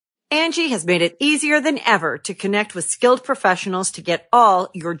Angie has made it easier than ever to connect with skilled professionals to get all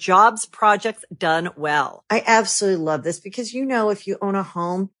your jobs projects done well. I absolutely love this because, if you own a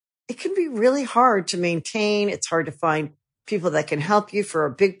home, it can be really hard to maintain. It's hard to find people that can help you for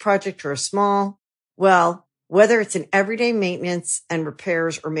a big project or a small. Well, whether it's in everyday maintenance and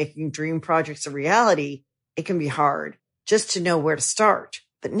repairs or making dream projects a reality, it can be hard just to know where to start.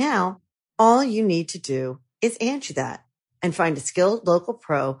 But now all you need to do is Angie that and find a skilled local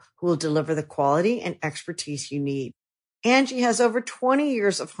pro who will deliver the quality and expertise you need. Angie has over 20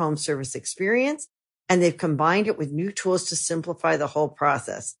 years of home service experience, and they've combined it with new tools to simplify the whole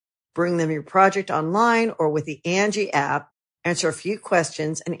process. Bring them your project online or with the Angie app, answer a few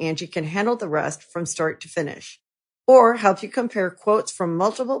questions, and Angie can handle the rest from start to finish. Or help you compare quotes from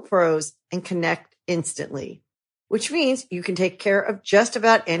multiple pros and connect instantly, which means you can take care of just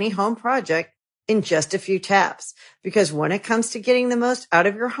about any home project in just a few taps. Because when it comes to getting the most out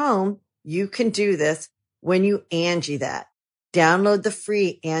of your home, you can do this when you Angie that. Download the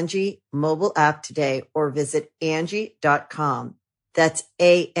free Angie mobile app today or visit Angie.com. That's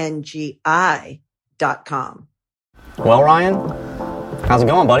ANGI.com. Well, Ryan, how's it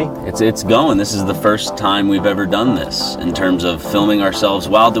going, buddy? It's going. This is the first time we've ever done this in terms of filming ourselves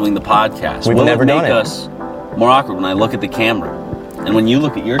while doing the podcast. We've never done it. Will it make us more awkward when I look at the camera? And when you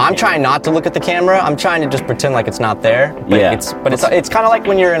look at your camera? I'm trying not to look at the camera. I'm trying to just pretend like it's not there. But yeah. It's kind of like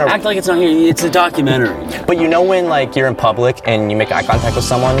when you're in a... Act like it's not here. It's a documentary. But when you're in public and you make eye contact with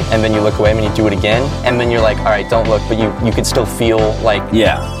someone and then you look away and then you do it again and then you're like, all right, don't look, but you can still feel like...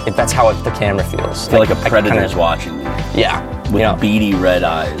 Yeah. That's how the camera feels. I feel like a predator's watching you. Yeah. With beady red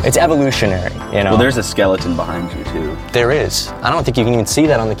eyes. It's evolutionary, Well, there's a skeleton behind you, too. There is. I don't think you can even see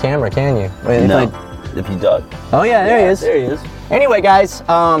that on the camera, can you? No. If you duck. Oh, yeah, there he is. There he is. Anyway, guys,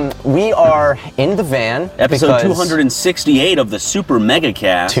 we are in the van. Episode 268 of the Super Mega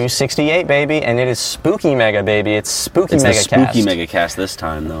Cast. 268, baby, and it is Spooky Mega, baby. It's Spooky Mega Cast. It's the Spooky Mega Cast this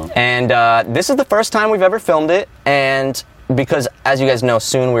time, though. And this is the first time we've ever filmed it, and because, as you guys know,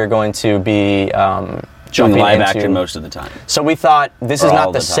 soon we're going to be showing live action most of the time. So we thought this is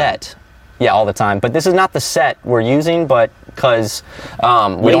not the set. Yeah, all the time. But this is not the set we're using, but because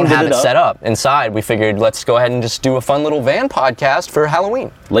we don't have it set up inside, we figured let's go ahead and just do a fun little van podcast for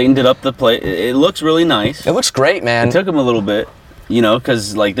Halloween. Leighton did up the play. It looks really nice. It looks great, man. It took him a little bit,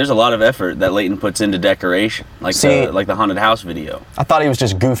 because there's a lot of effort that Leighton puts into decoration, like the haunted house video. I thought he was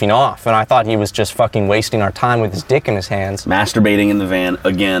just goofing off, and I thought he was just fucking wasting our time with his dick in his hands. Masturbating in the van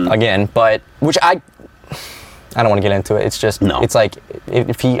again. But which I don't want to get into it. It's just It's like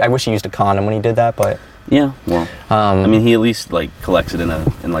I wish he used a condom when he did that, but yeah. Well, he at least collects it in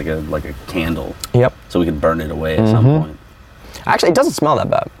a candle. Yep. So we can burn it away at some point. Actually, it doesn't smell that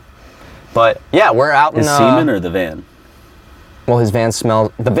bad. But yeah, we're out in his semen or the van. Well, the van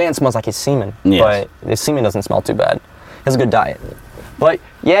smells like his semen, but his semen doesn't smell too bad. He has a good diet. But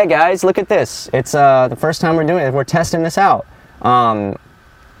yeah, guys, look at this. It's the first time we're doing it. We're testing this out, and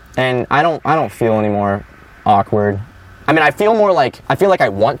I don't feel any more awkward. I feel like I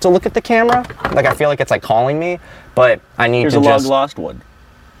want to look at the camera. Like I feel like it's calling me, but I need Here's to just... Here's a lost one.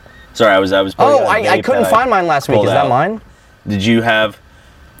 Sorry, I was. Oh, I couldn't find mine last week. Is that mine? Did you have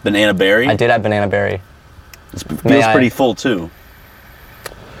banana berry? I did have banana berry. It feels pretty full too.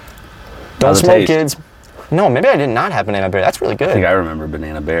 Don't smoke, kids. No, maybe I did not have banana berry. That's really good. I think I remember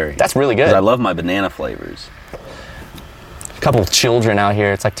banana berry. That's really good. Because I love my banana flavors. A couple of children out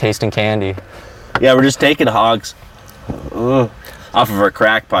here. It's like tasting candy. Yeah, we're just taking hogs off of our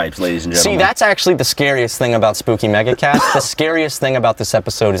crack pipes, ladies and gentlemen. See, that's actually the scariest thing about Spooky Megacast. The scariest thing about this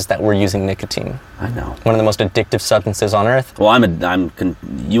episode is that we're using nicotine. I know. One of the most addictive substances on earth. Well,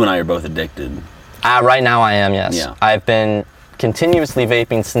 you and I are both addicted. Right now I am, yes. Yeah. I've been continuously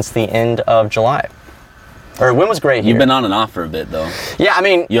vaping since the end of July. Or when was Gray here? You've been on and off for a bit, though. Yeah,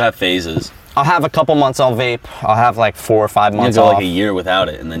 You have phases. I'll have a couple months I'll vape. I'll have 4 or 5 months off. You go off. a year without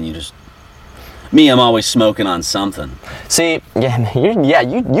it, and then you just... Me, I'm always smoking on something. See,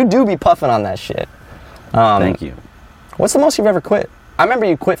 you do be puffing on that shit. Thank you. What's the most you've ever quit? I remember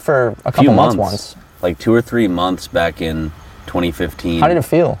you quit for a couple months once. 2 or 3 months back in 2015. How did it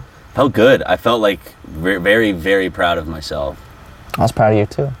feel? Felt good. I felt very, very proud of myself. I was proud of you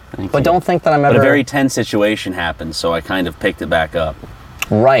too. Thank you. Don't think that I'm ever... But a very tense situation happened, so I kind of picked it back up.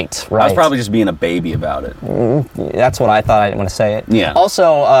 Right. I was probably just being a baby about it. That's what I thought. I didn't want to say it. Yeah.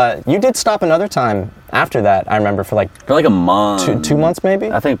 Also, you did stop another time after that, I remember, for a month. 2 months,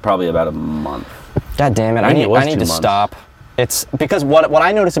 maybe? I think probably about a month. God damn it. I need to stop. It's because what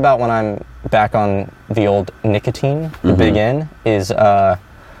I notice about when I'm back on the old nicotine, the Big N, is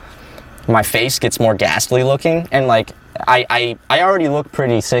my face gets more ghastly looking, and I already look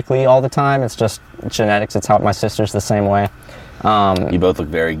pretty sickly all the time. It's just genetics. It's how my sister's the same way. You both look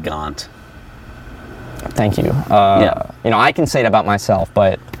very gaunt. Thank you. Yeah. You know, I can say it about myself,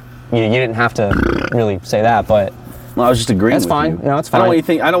 but you didn't have to really say that. But Well, I was just agreeing. That's with fine. You. No, it's I don't fine. want you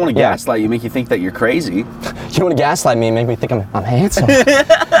think. I don't want to Yeah. gaslight you, make you think that you're crazy. you want to gaslight me and make me think I'm handsome.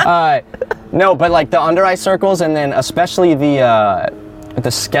 No, but like the under eye circles, and then especially the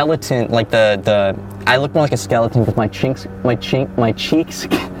skeleton, like the I look more like a skeleton because my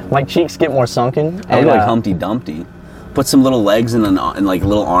cheeks get more sunken. I look like Humpty Dumpty. Put some little legs and like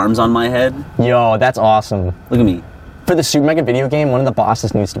little arms on my head. Yo, that's awesome. Look at me. For the Super Mega video game, one of the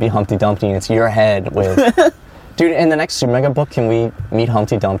bosses needs to be Humpty Dumpty, and it's your head with. Dude, in the next Super Mega book, can we meet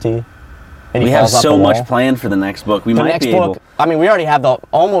Humpty Dumpty? And he We have falls off so the much wall? planned for the next book. We The might next be book, able. I mean, we already have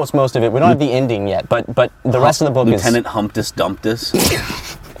almost most of it. We don't have the ending yet, but the rest of the book Lieutenant Humptus Dumptus.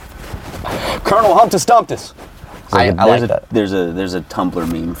 is Colonel Humptus Dumptus. I like that. There's a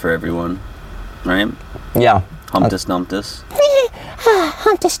Tumblr meme for everyone, right? Yeah. Humptus Dumptus.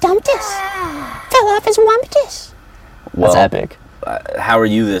 Humptus Dumptus fell off his wumptus. Well, That's epic. How are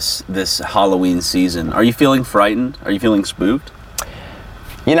you this Halloween season? Are you feeling frightened? Are you feeling spooked?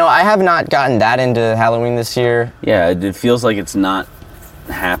 You know, I have not gotten that into Halloween this year. Yeah, it feels like it's not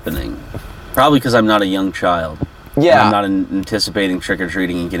happening. Probably because I'm not a young child. Yeah. And I'm not anticipating trick or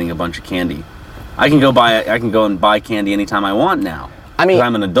treating and getting a bunch of candy. I can go and buy candy anytime I want now. I mean, 'cause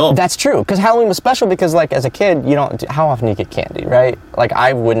I'm an adult. That's true, because Halloween was special because, like, as a kid, you don't. How often do you get candy, right? Like,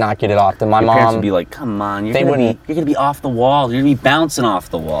 I would not get it often. My Your parents mom would be like, "Come on, They wouldn't. you're gonna be off the walls. You're gonna be bouncing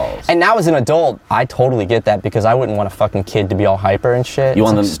off the walls." And now as an adult, I totally get that because I wouldn't want a fucking kid to be all hyper and shit. You It's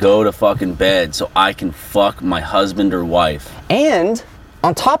want like, them to go to fucking bed so I can fuck my husband or wife. And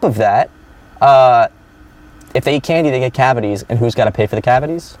on top of that, if they eat candy, they get cavities, and who's got to pay for the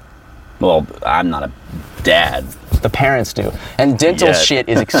cavities? Well, I'm not a dad. The parents do. And dental Yeah. shit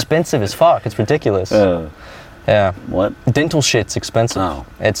is expensive as fuck. It's ridiculous. Yeah. What? Dental shit's expensive. Oh.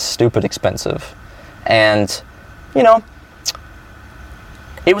 It's stupid expensive. And, you know,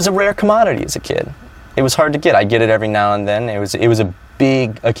 it was a rare commodity as a kid. It was hard to get. I get it every now and then. It was a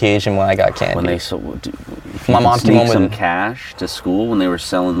big occasion when I got candy. When they My mom came sneak home with some it. cash to school when they were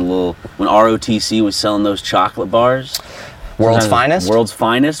selling when ROTC was selling those chocolate bars. World's Sometimes Finest? World's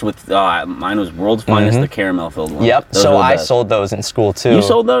Finest with mine was World's Finest, the caramel filled one. Yep. Those So were the I best. sold those in school too. You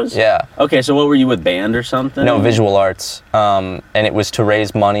sold those? Yeah. Okay, so what were you with, band or something? No, visual arts. And it was to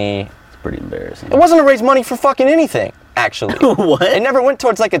raise money. It's pretty embarrassing. It wasn't to raise money for fucking anything, actually. What? It never went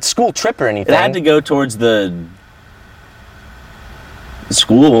towards like a school trip or anything. It had to go towards the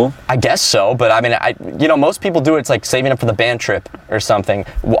school. I guess so, but I mean, most people do it. It's like saving up for the band trip or something.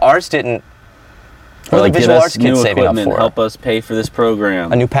 Well, ours didn't. Or What are like the get visual us arts new kids saving up equipment, for? help us pay for this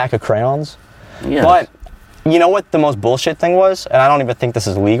program. A new pack of crayons. Yes. But you know what the most bullshit thing was, and I don't even think this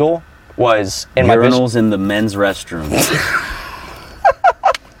is legal, was in my urinals in the men's restroom.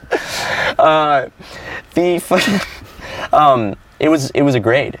 it was a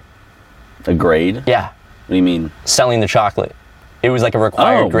grade. A grade? Yeah, What do you mean? selling the chocolate. It was like a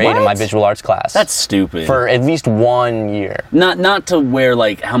required Oh, grade in my what? visual arts class. That's stupid. for at least 1 year. not to where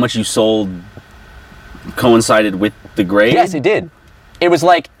like how much you sold coincided with the grade. Yes, it did. It was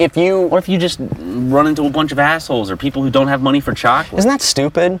like if you Or if you just run into a bunch of assholes or people who don't have money for chocolate. isn't that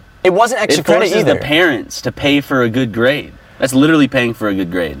stupid? It wasn't extra It credit forces either. the parents to pay for a good grade. That's literally paying for a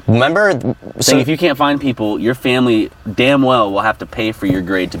good grade. Remember? So if you can't find people, your family damn well will have to pay for your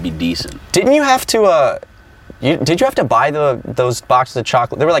grade to be decent. didn't you have to? Did you have to buy those boxes of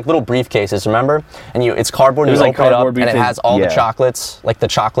chocolate? They were like little briefcases, remember? And it's cardboard. It was you like open it up, cardboard and it briefcase. has all Yeah. the chocolates, like the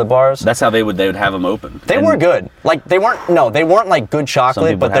chocolate bars. That's how they would have them open. They And were good. Like they weren't like good chocolate,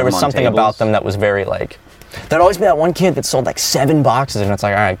 people but there have was them on something tables. about them that was very like. There'd always be that one kid that sold like 7 boxes, and it's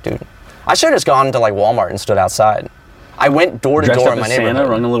like, all right, dude, I should have just gone to like Walmart and stood outside. I went door to Dressed door up in my as Santa, neighborhood.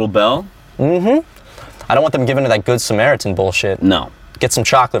 rung a little bell. I don't want them giving to that Good Samaritan bullshit. No. Get some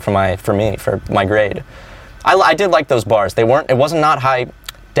chocolate for my grade. I did like those bars. It wasn't not high,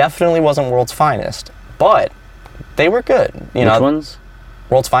 definitely wasn't World's Finest, but they were good. Which ones?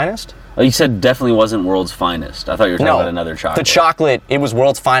 World's Finest? Oh, you said definitely wasn't World's Finest. I thought you were talking about another chocolate. The chocolate, it was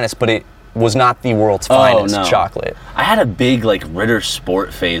World's Finest, but it was not the World's Finest chocolate. I had a big like Ritter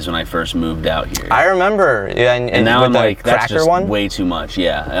Sport phase when I first moved out here. I remember, yeah, and now with I'm the like, that's cracker just one. way too much.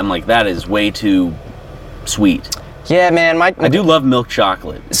 Yeah, I'm like, that is way too sweet. Yeah, man, I do love milk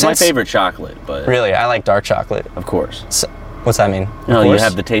chocolate. It's my Since- favorite chocolate, but Really, I like dark chocolate. of course. So, what's that mean? No, Of you course?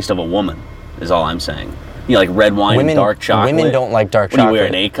 have the taste of a woman, is all I'm saying. You like red wine and dark chocolate. Women don't like dark What do you chocolate. wear,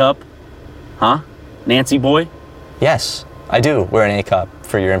 an A cup? Huh? Nancy boy? Yes, I do wear an A cup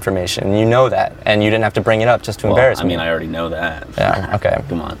for your information. You know that, and you didn't have to bring it up just to embarrass me. I mean, I already know that. Yeah, okay.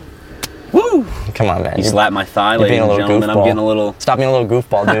 Come on. Woo! Come on, man. You slapped my thigh, ladies and gentlemen. Goofball. I'm getting a little... Stop being a little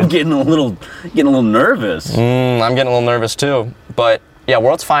goofball, dude. I'm getting a little nervous. I'm getting a little nervous, too. But, yeah,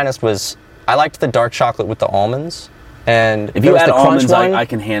 World's Finest was... I liked the dark chocolate with the almonds. And if you add almonds, I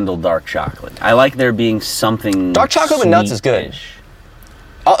can handle dark chocolate. I like there being something dark chocolate with nuts is good.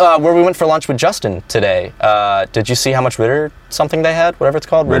 Where we went for lunch with Justin today, did you see how much Ritter something they had? Whatever it's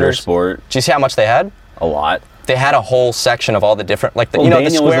called? Ritter Sport. Did you see how much they had? A lot. They had a whole section of all the different, like, Daniel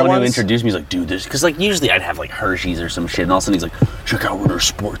the square was the one ones. who introduced me. He's like, dude, this... Because, like, usually I'd have, like, Hershey's or some shit, and all of a sudden he's like, check out Ritter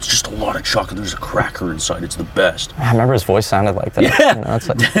Sport. It's just a lot of chocolate. There's a cracker inside. It's the best. I remember his voice sounded like that. Yeah. You know, it's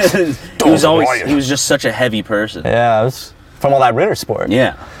like, he was just such a heavy person. Yeah, it was from all that Ritter Sport.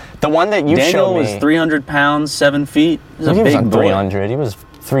 Yeah. The one that you showed me... Daniel was 300 pounds, 7 feet. He was a big boy. 300. He was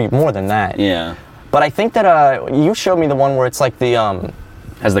more than that. Yeah. But I think that you showed me the one where it's like the...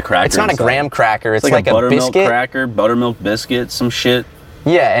 Has the cracker. It's not inside. A graham cracker. It's like a buttermilk biscuit. Cracker, buttermilk biscuit, some shit.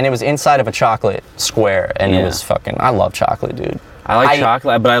 Yeah, and it was inside of a chocolate square, and it was fucking... I love chocolate, dude. I like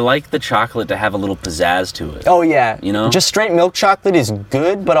chocolate, but I like the chocolate to have a little pizzazz to it. Oh, yeah. You know? Just straight milk chocolate is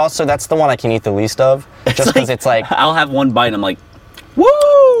good, but also that's the one I can eat the least of. Just because it's like... I'll have one bite and I'm like, woo!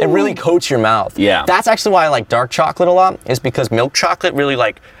 It really coats your mouth. Yeah. That's actually why I like dark chocolate a lot, is because milk chocolate really,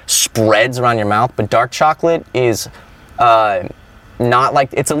 like, spreads around your mouth, but dark chocolate is... not like,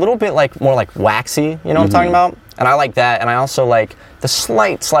 it's a little bit like more like waxy, you know what I'm talking about? And I like that, and I also like the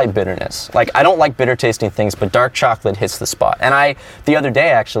slight bitterness. Like, I don't like bitter tasting things, but dark chocolate hits the spot. And the other day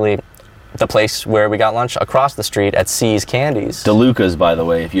actually, the place where we got lunch across the street at C's Candies. DeLuca's, by the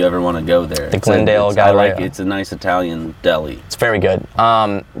way, if you ever want to go there. The Glendale guy. I like it. It's a nice Italian deli. It's very good.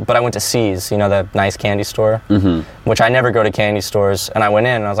 But I went to C's, you know, the nice candy store, which I never go to candy stores. And I went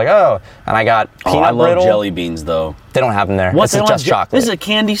in and I was like, oh, and I got peanut brittle. I love jelly beans though. They don't have them there. What? This is just chocolate. This is a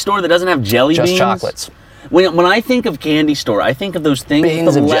candy store that doesn't have jelly beans? Just chocolates. When I think of candy store, I think of those things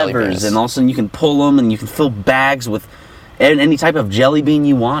with the levers, and all of a sudden you can pull them and you can fill bags with any type of jelly bean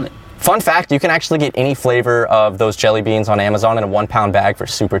you wanted. Fun fact, you can actually get any flavor of those jelly beans on Amazon in a 1-pound bag for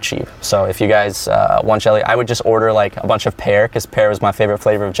super cheap. So if you guys want jelly, I would just order like a bunch of pear, because pear is my favorite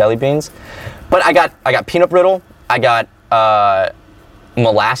flavor of jelly beans. But I got peanut brittle, I got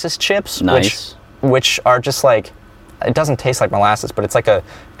molasses chips, nice. which are just like, it doesn't taste like molasses, but it's like a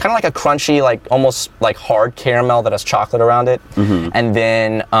kind of like a crunchy, like almost like hard caramel that has chocolate around it. And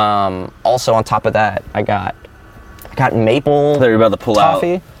then also on top of that, I got maple. I thought you were about to pull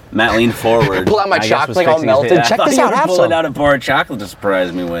toffee. Out. Matt leaned forward. Pull out my chocolate all melted. Check this out. Pull it out a bar of chocolate to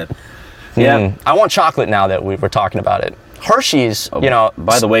surprise me with. Yeah, I want chocolate now that we were talking about it. Hershey's, you know.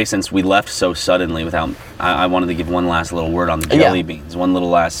 By the way, since we left so suddenly without, I wanted to give one last little word on the jelly beans. One little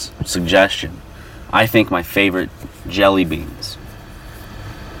last suggestion. I think my favorite jelly beans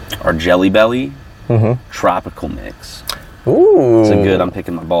are Jelly Belly Tropical Mix. Ooh. It's a good, I'm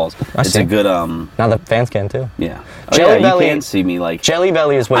picking my balls. It's a good, now the fans can too. Yeah. Jelly Belly, you can see me like. Jelly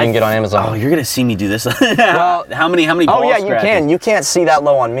Belly is what you can get on Amazon. Oh, you're going to see me do this. Well, how many balls? Oh yeah, you can. You can't see that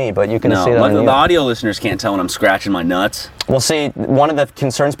low on me, but you can see that on you. The audio listeners can't tell when I'm scratching my nuts. Well, see, one of the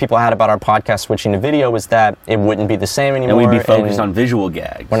concerns people had about our podcast switching to video was that it wouldn't be the same anymore. And we'd be focused on visual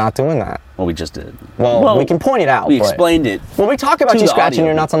gags. We're not doing that. Well, we just did. Well, we can point it out. We explained it. Well, we talk about you scratching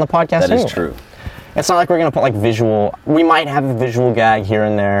your nuts on the podcast That anyway. is true. It's not like we're going to put like visual. We might have a visual gag here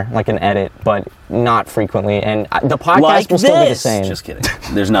and there, like an edit, but not frequently. And the podcast will still be the same. Just kidding.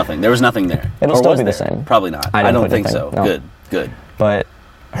 There's nothing. There was nothing there. It'll still be the same. Probably not. I don't think so. No. Good. But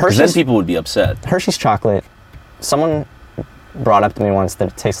Hershey's. Then people would be upset. Hershey's chocolate. Someone brought up to me once that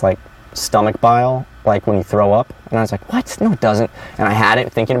it tastes like stomach bile, like when you throw up. And I was like, what? No, it doesn't. And I had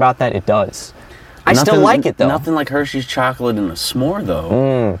it thinking about that. It does. I still like it though. Nothing like Hershey's chocolate in a s'more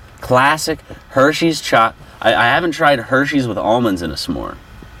though. Classic Hershey's chocolate. I haven't tried Hershey's with almonds in a s'more.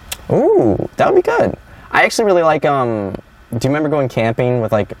 Ooh, that would be good. I actually really like. Do you remember going camping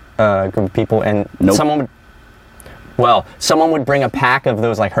with like a group of people and someone would bring a pack of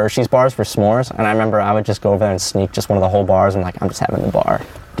those like Hershey's bars for s'mores, and I remember I would just go over there and sneak just one of the whole bars and like I'm just having the bar.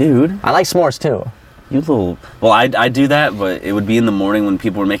 Dude, I like s'mores too. Well, I do that, but it would be in the morning when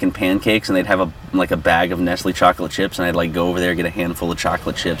people were making pancakes and they'd have a bag of Nestle chocolate chips, and I'd like go over there, get a handful of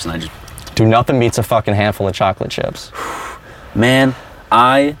chocolate chips, and I just... Dude, nothing beats a fucking handful of chocolate chips. Man,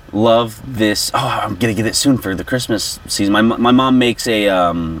 I love this. Oh, I'm gonna get it soon for the Christmas season. My mom makes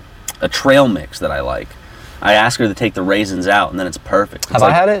a trail mix that I like. I ask her to take the raisins out, and then it's perfect. Have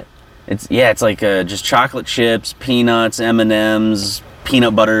I had it? It's like just chocolate chips, peanuts, M&Ms,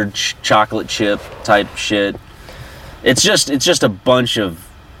 peanut butter chocolate chip type shit. It's just a bunch of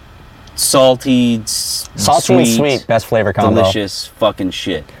salty, Salty and sweet, best flavor combo. delicious fucking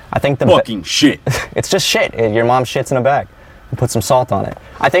shit. I think the Fucking shit. It's just shit. Your mom shits in a bag and put some salt on it.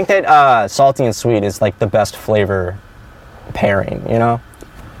 I think that salty and sweet is like the best flavor pairing, you know?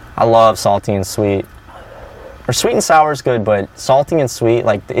 I love salty and sweet. Or sweet and sour is good, but salty and sweet,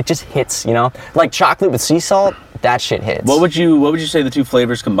 like, it just hits, you know? Like chocolate with sea salt, that shit hits. What would you say the two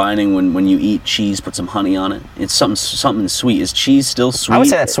flavors combining when you eat cheese, put some honey on it? It's something sweet. Is cheese still sweet? I would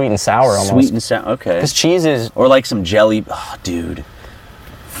say that's sweet and sour almost. Sweet and sour, okay. Because cheese is... Or like some jelly. Oh, dude.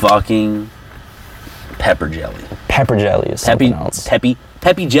 Fucking pepper jelly. Pepper jelly is something else. Peppy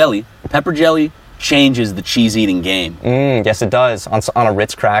jelly. Pepper jelly changes the cheese eating game. Yes, it does. On a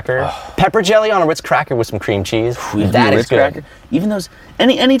Ritz cracker. Oh. Pepper jelly on a Ritz cracker with some cream cheese. That is good. Cracker. Even those,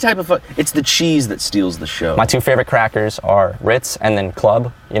 any type of, it's the cheese that steals the show. My two favorite crackers are Ritz and then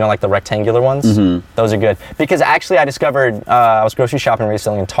Club, you know, like the rectangular ones. Mm-hmm. Those are good. Because actually I discovered, I was grocery shopping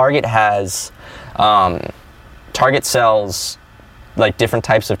recently, and Target sells like different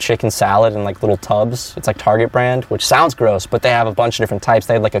types of chicken salad in like little tubs. It's like Target brand, which sounds gross, but they have a bunch of different types.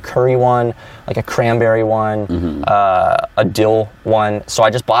 They had like a curry one, like a cranberry one, a dill one. So I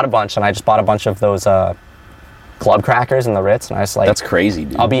just bought a bunch, and I just bought a bunch of those Club crackers and the Ritz, and I was like, that's crazy,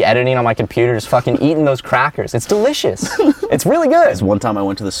 dude. I'll be editing on my computer, just fucking eating those crackers. It's delicious. It's really good. One time I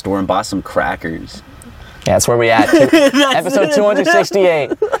went to the store and bought some crackers. Yeah, that's where we at. Episode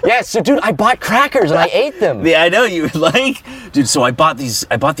 268. Yeah, so dude, I bought crackers and I ate them. Yeah, I know you like, dude. So I bought these.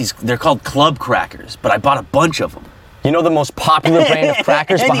 They're called Club crackers, but I bought a bunch of them. You know the most popular brand of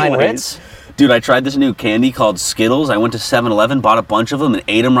crackers behind Ritz? Dude, I tried this new candy called Skittles. I went to 7-Eleven, bought a bunch of them, and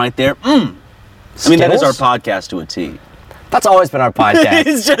ate them right there. I mean, that is our podcast to a T. That's always been our podcast.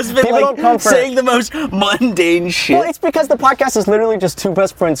 It's just been like saying the most mundane shit. Well, it's because the podcast is literally just two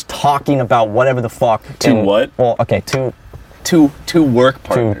best friends talking about whatever the fuck. What? Well, okay, two work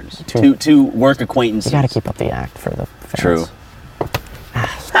partners. Two work acquaintances. You gotta keep up the act for the fans. True.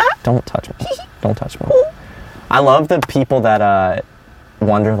 Don't touch me. Don't touch me. I love the people that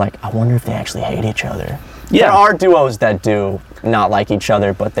wonder, like, I wonder if they actually hate each other. Yeah. There are duos that do not like each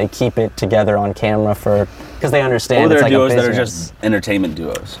other, but they keep it together on camera because they understand. Or there it's are like duos a that are just entertainment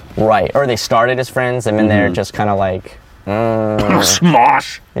duos. Right. Or they started as friends and then they're just kind of like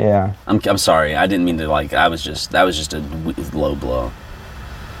smosh. Yeah. I'm sorry. I didn't mean to that was just a low blow.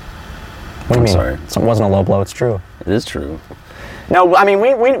 What do you mean? Sorry. It wasn't a low blow. It's true. It is true. No, I mean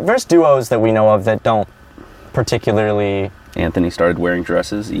there's duos that we know of that don't particularly. Anthony started wearing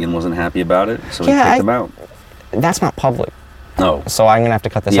dresses. Ian wasn't happy about it, so he kicked him out. That's not public. No. So I'm gonna have to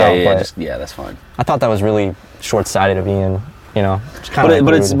cut this out. Yeah, that's fine. I thought that was really short-sighted of Ian. You know,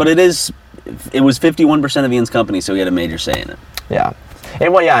 it was 51% of Ian's company, so he had a major say in it. Yeah.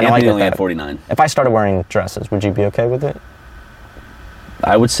 Anthony only had 49. If I started wearing dresses, would you be okay with it?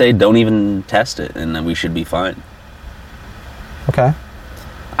 I would say don't even test it, and then we should be fine. Okay.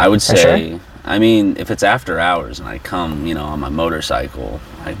 I would say. Sure? I mean, if it's after hours and I come, on my motorcycle,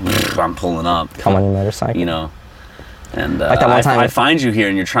 I'm pulling up. Come on your motorcycle. And like that one time I find you here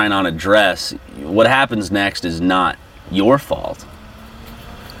and you're trying on a dress. What happens next is not your fault.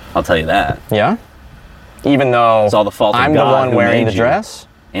 I'll tell you that. Yeah? Even though it's all the fault of I'm God the one wearing the dress?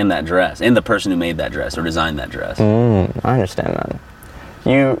 And that dress. And the person who made that dress or designed that dress. I understand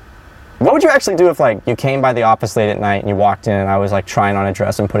that. What would you actually do if, you came by the office late at night and you walked in and I was, trying on a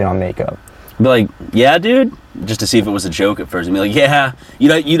dress and putting on makeup? Be like, yeah, dude? Just to see if it was a joke at first. And be like, yeah.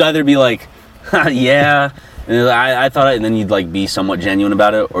 You'd either be like, yeah. And I thought, and then you'd, be somewhat genuine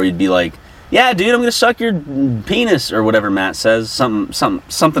about it. Or you'd be like, yeah, dude, I'm going to suck your penis. Or whatever Matt says.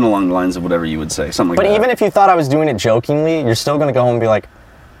 Something along the lines of whatever you would say. Something like that. But even if you thought I was doing it jokingly, you're still going to go home and be like,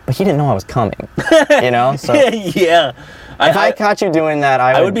 but he didn't know I was coming. So yeah. If I caught you doing that,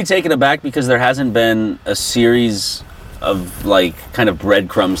 I would be taken aback because there hasn't been a series of, kind of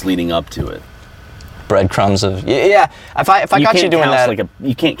breadcrumbs leading up to it. Breadcrumbs of if I caught you doing that,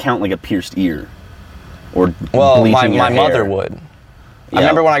 you can't count a pierced ear, or my mother would. Yeah, I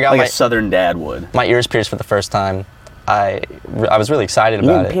remember when I got a Southern dad would. My ears pierced for the first time. I was really excited about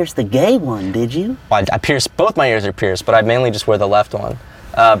it. You didn't pierce the gay one, did you? Well, I pierced both my ears are pierced, but I mainly just wear the left one.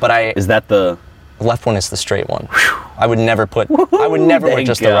 Is that the left one is the straight one? I would never wear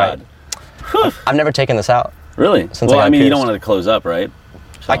just the right. I've never taken this out. Really? I mean, you don't want it to close up, right?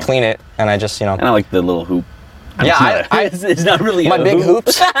 So. I clean it, and I just, And I like the little hoop. It's not really my big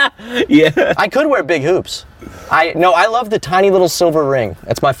hoops. Yeah. I could wear big hoops. I love the tiny little silver ring.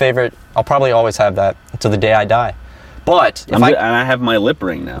 It's my favorite. I'll probably always have that to the day I die. But and I have my lip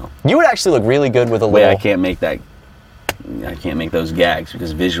ring now. You would actually look really good with a little. I can't make that. I can't make those gags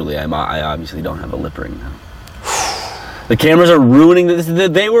because visually, I obviously don't have a lip ring now. The cameras are ruining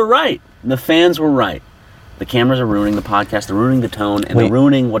they were right. The fans were right. The cameras are ruining the podcast, they're ruining the tone, and they're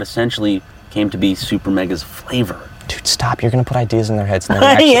ruining what essentially came to be Super Mega's flavor. Dude, stop. You're going to put ideas in their heads. And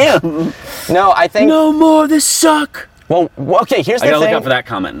I am. No, I think... No more, this suck. Well, okay, here's the thing. I gotta look out for that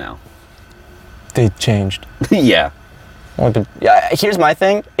comment now. They changed. Yeah. Well, but, yeah. Here's my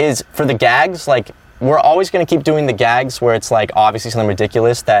thing, is for the gags, like, we're always going to keep doing the gags where it's, like, obviously something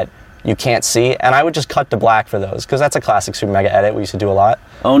ridiculous that you can't see, and I would just cut to black for those, because that's a classic Super Mega edit we used to do a lot.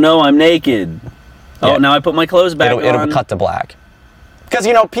 Oh, no, I'm naked. Oh, now I put my clothes back on. It'll cut to black. Because,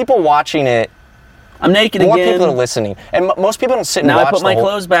 you know, people watching it... I'm naked more again. More people are listening. And most people don't sit and watch Now I put my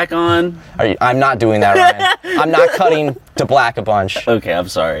clothes back on. I'm not doing that, Ryan. I'm not cutting to black a bunch. Okay, I'm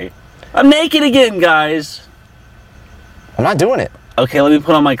sorry. I'm naked again, guys. I'm not doing it. Okay, let me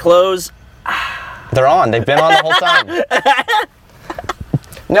put on my clothes. They're on. They've been on the whole time.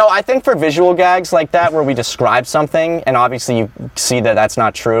 No, I think for visual gags like that where we describe something and obviously you see that that's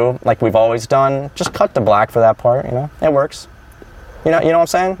not true, like we've always done, just cut to black for that part, you know? It works. You know what I'm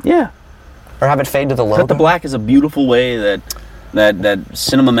saying? Yeah. Or have it fade to the logo. Cut to black is a beautiful way that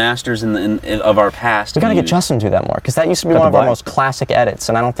cinema masters of our past. We gotta get Justin to do that more, because that used to be one of our most classic edits,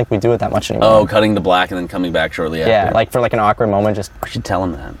 and I don't think we do it that much anymore. Oh, cutting to black and then coming back shortly after. Yeah, like for like an awkward moment, just... We should tell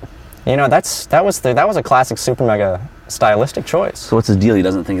him that. You know, that was a classic Super Mega stylistic choice. So what's his deal? He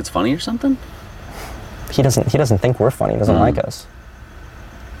doesn't think it's funny or something? He doesn't think we're funny. He doesn't like us.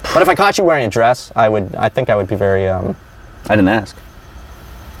 But if I caught you wearing a dress, I think I would be very... I didn't ask.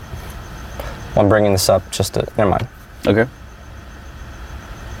 Well, I'm bringing this up just to... Never mind. Okay.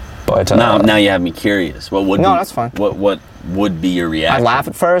 But now you have me curious. What would that's fine. What would be your reaction? I'd laugh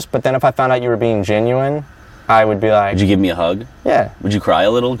at first, but then if I found out you were being genuine, I would be like... Would you give me a hug? Yeah. Would you cry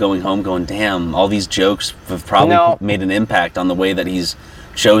a little going home going, damn, all these jokes have probably made an impact on the way that he's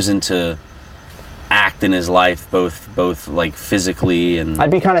chosen to act in his life, both like physically and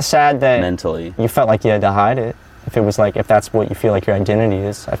I'd be kind of sad that mentally. You felt like you had to hide it. If that's what you feel like your identity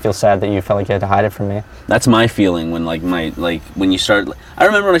is, I feel sad that you felt like you had to hide it from me. That's my feeling when when you start. I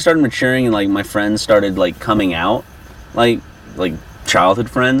remember when I started maturing and like my friends started like coming out, like childhood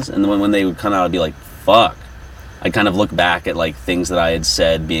friends, and then when they would come out, I'd be like, fuck. I'd kind of look back at like things that I had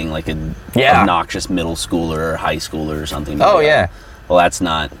said being like an obnoxious middle schooler or high schooler or something. Oh yeah. Well, that's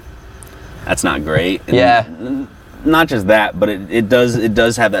not great. And yeah. Not just that, but it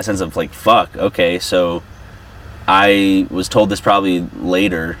does have that sense of like, fuck. Okay, so. I was told this probably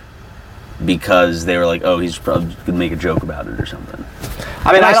later because they were like, oh, he's probably going to make a joke about it or something.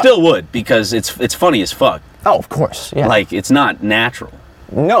 I mean, I still would because it's funny as fuck. Oh, of course, yeah. Like, it's not natural.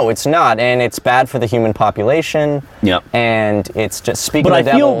 No, it's not, and it's bad for the human population. Yep. And it's just speaking of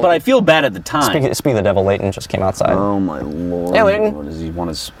the devil... But I feel bad at the time. Speaking of the devil, Leighton just came outside. Oh, my Lord. Hey, Leighton. What does he want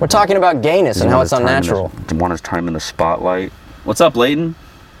his... We're talking about gayness and how it's unnatural. Do you want his time in the spotlight? What's up, Leighton?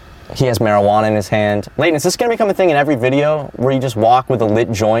 He has marijuana in his hand. Leighton, is this going to become a thing in every video where you just walk with a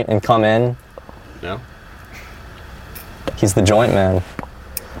lit joint and come in? No. He's the joint man.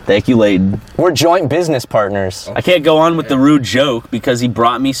 Thank you, Leighton. We're joint business partners. I can't go on with the rude joke because he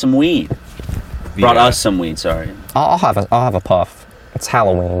brought me some weed. Brought us some weed, sorry. I'll have a puff. It's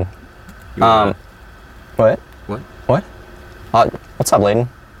Halloween. What? What? What's up, Leighton?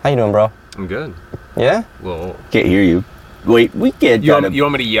 How you doing, bro? I'm good. Yeah? Well, Can't hear you. Wait, we can't. You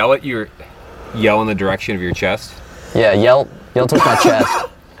want me to yell at your... Yell in the direction of your chest? Yeah, yell towards my chest.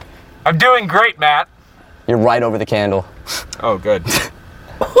 I'm doing great, Matt. You're right over the candle. Oh, good.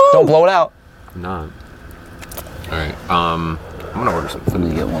 Don't blow it out. I'm not. All right. I'm gonna order something.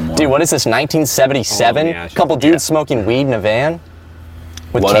 Let me get one more. Dude, what is this? 1977? Oh, yeah, Couple dudes smoking weed in a van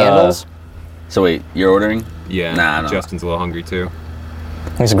with candles. So wait, you're ordering? Yeah. Nah, no. Justin's a little hungry too.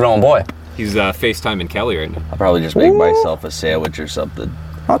 He's a growing boy. He's FaceTiming Kelly right now. I'll probably just make myself a sandwich or something.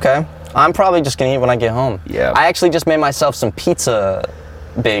 Okay. I'm probably just gonna eat when I get home. Yeah. I actually just made myself some pizza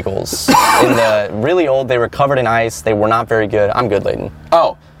bagels. In the really old, they were covered in ice. They were not very good. I'm good, Leighton.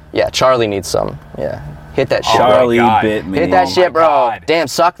 Oh, yeah, Charlie needs some. Yeah. Hit that shit. Charlie bit me. Hit that shit, bro. God. Damn,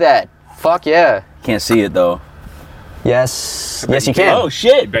 suck that. Fuck yeah. Can't see it though. Yes. Yes, you can. Oh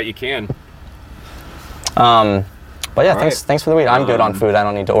shit. Bet you can. But yeah, thanks for the weed. I'm good on food. I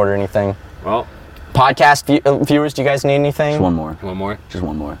don't need to order anything. Well, Podcast viewers, do you guys need anything? Just one more. one more. Just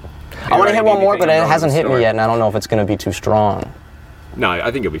one more. I want to hit one more, but it Anything hasn't hit me store? yet, and I don't know if it's going to be too strong. No, I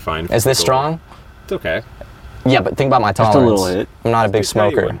think you'll be fine. Is this strong? It's okay. Yeah, but think about my tolerance. Just a little hit. I'm not a big Just how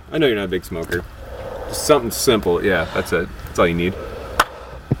you smoker. would. I know you're not a big smoker. Just something simple. Yeah, that's it. That's all you need.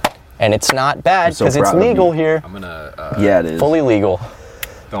 And it's not bad so because it's proud of legal you. here. I'm gonna. Yeah, it is. Fully legal.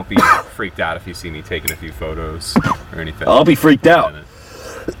 Don't be freaked out if you see me taking a few photos or anything. I'll be freaked out.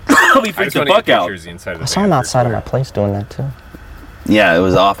 We freaked the fuck out. I saw him outside of my place doing that too. Yeah, it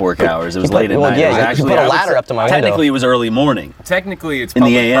was off work hours. It was late at night. Yeah, you put a ladder up to my window. Technically, it was early morning. Technically, it's in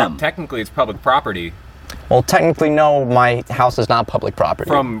the AM. Technically, it's public property. Well, technically, no. My house is not public property.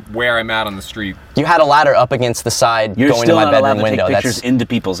 From where I'm at on the street. You had a ladder up against the side going to my bedroom window. You're still not allowed to take pictures into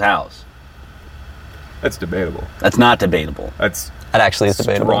people's house. That's debatable. That's not debatable. That actually is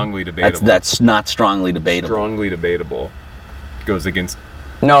debatable. Strongly debatable. That's not strongly debatable. Strongly debatable. Goes against.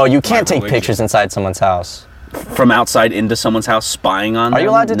 No, you can't take pictures inside someone's house. From outside into someone's house, spying on them? Are you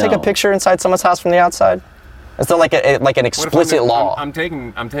allowed to take a picture inside someone's house from the outside? Is there like an explicit law? I'm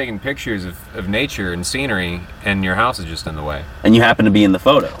taking pictures of nature and scenery, and your house is just in the way. And you happen to be in the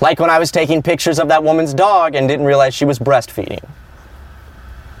photo. Like when I was taking pictures of that woman's dog and didn't realize she was breastfeeding.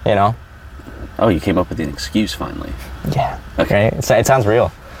 You know? Oh, you came up with an excuse finally. Yeah. Okay. It sounds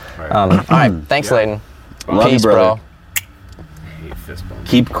real. Right. All right. Thanks, Layden. Love Peace, you, bro. I hate fist bumps.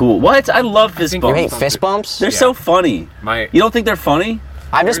 Keep cool. What? I love fist bumps. You hate fist bumps? They're so funny. You don't think they're funny?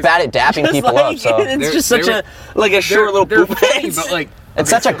 I'm just bad at dapping people up, so it's just such a short little they're poop. funny, but like it's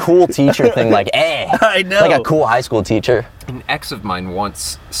such a cool teacher thing, like I know. Like a cool high school teacher. An ex of mine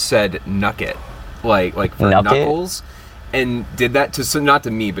once said "nucket," like for Nucket? knuckles, and did that to not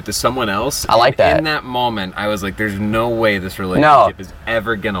to me, but to someone else. I like that. In that moment, I was like, "There's no way this relationship is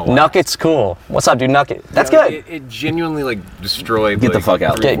ever gonna last." Nucket's cool. What's up, dude? Nucket. That's good. It genuinely destroyed. Get the fuck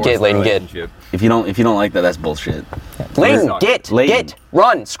out. Get Layden, get. If you don't like that, that's bullshit. Layden, get,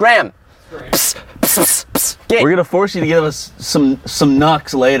 run, scram. Psst, psst, psst, get. We're gonna force you to give us some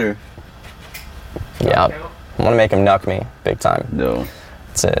knucks later. Yeah, I want to make him knuck me big time. No.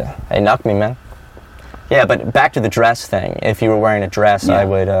 Hey, knuck me, man. Yeah, but back to the dress thing. If you were wearing a dress, I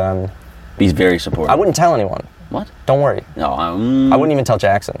would. Be very supportive. I wouldn't tell anyone. What? Don't worry. No, I wouldn't even tell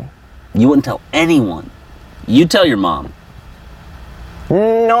Jackson. You wouldn't tell anyone. You tell your mom.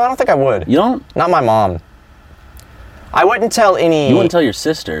 No, I don't think I would. You don't? Not my mom. I wouldn't tell any. You wouldn't tell your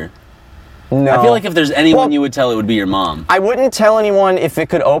sister. No. I feel like if there's anyone you would tell, it would be your mom. I wouldn't tell anyone if it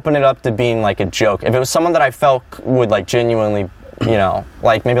could open it up to being like a joke. If it was someone that I felt would like genuinely,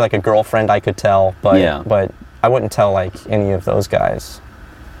 like maybe like a girlfriend I could tell, but I wouldn't tell like any of those guys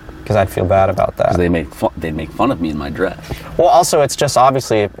because I'd feel bad about that. Because they'd make fun of me in my dress. Well, also it's just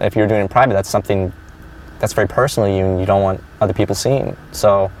obviously if you're doing it in private, that's something that's very personal to you and you don't want other people seeing.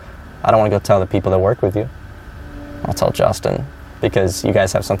 So I don't want to go tell the people that work with you. I'll tell Justin because you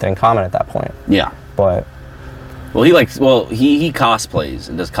guys have something in common at that point. Yeah. But he cosplays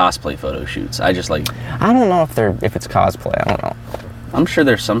and does cosplay photo shoots. I don't know if it's cosplay. I don't know. I'm sure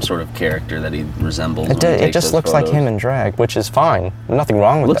there's some sort of character that he resembles. It just looks like him in drag, which is fine. Nothing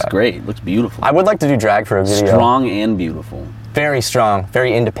wrong with that. Looks great. Looks beautiful. I would like to do drag for a video. Strong and beautiful. Very strong.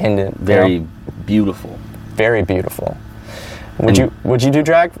 Very independent. Very beautiful. Very beautiful. Would you do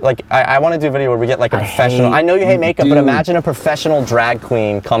drag? Like, I want to do a video where we get like a professional. I know you hate makeup, but imagine a professional drag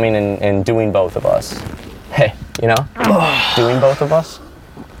queen coming and doing both of us. Hey, doing both of us.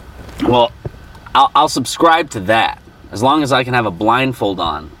 Well, I'll subscribe to that as long as I can have a blindfold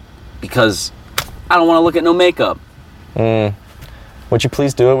on, because I don't want to look at no makeup. Would you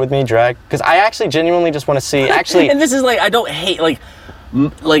please do it with me, drag? Because I actually genuinely just want to see. And this is I don't hate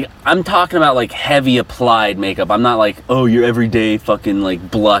I'm talking about heavy applied makeup. I'm not your everyday fucking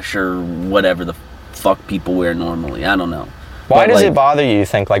blush or whatever the fuck people wear normally. I don't know. Why does it bother you? You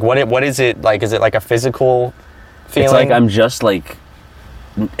think what is it like? Is it like a physical feeling? It's like I'm just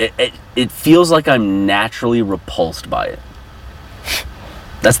it feels like I'm naturally repulsed by it.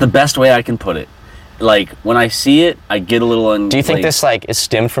 That's the best way I can put it. When I see it, I get a little. Do you think this is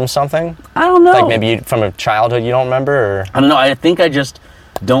stemmed from something? I don't know. Maybe from a childhood you don't remember, or I don't know. I think I just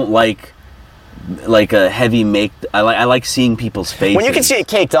don't like a heavy make. I like seeing people's faces. When you can see it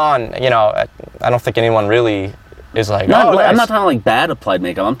caked on, I don't think anyone really is like. No, nice. I'm not talking bad applied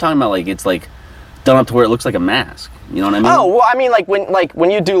makeup. I'm talking about it's done up to where it looks like a mask. You know what I mean? Oh well, I mean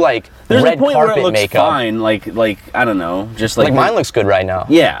when you do there's red a point carpet where it looks makeup. fine. I don't know, just mine looks good right now.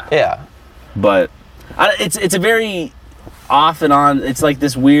 Yeah. Yeah. But it's a very off and on. It's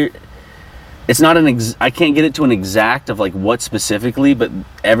this weird. It's not I can't get it to an exact of what specifically, but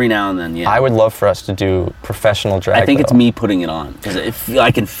every now and then, yeah. I would love for us to do professional drag. I think it's me putting it on because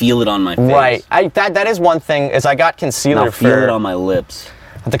I can feel it on my face. Right. That is one thing. Is I got concealer and feel it on my lips.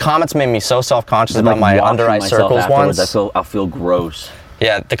 The comments made me so self-conscious about my under eye circles once. I'll feel gross.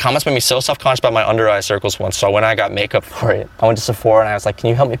 Yeah, the comments made me so self-conscious about my under eye circles once. So when I got makeup for it, I went to Sephora and I was like, "Can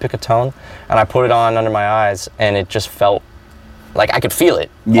you help me pick a tone?" And I put it on under my eyes, and it just felt like I could feel it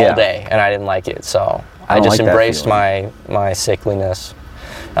all day, and I didn't like it. So I just embraced my sickliness.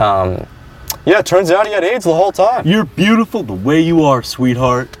 Yeah, it turns out he had AIDS the whole time. You're beautiful the way you are,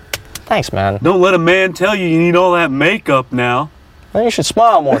 sweetheart. Thanks, man. Don't let a man tell you need all that makeup now. Well, you should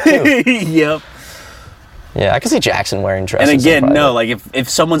smile more, too. Yep. Yeah, I can see Jackson wearing dresses. And again, no, like if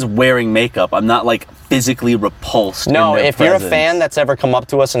someone's wearing makeup, I'm not like physically repulsed. No, in their if you're a presence. fan that's ever come up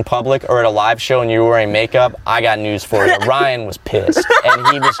to us in public or at a live show and you were wearing makeup, I got news for you. Ryan was pissed, and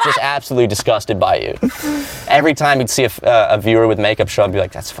he was just absolutely disgusted by you. Every time he'd see a viewer with makeup show, I'd be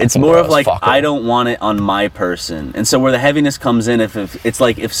like, "That's fucking It's more gross, of like fuck I him." don't want it on my person, and so where the heaviness comes in, if it's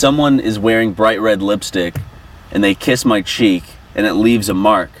like if someone is wearing bright red lipstick and they kiss my cheek and it leaves a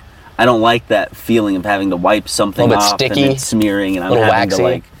mark. I don't like that feeling of having to wipe something A little bit off sticky, and it's smearing, and I'm little having waxy. to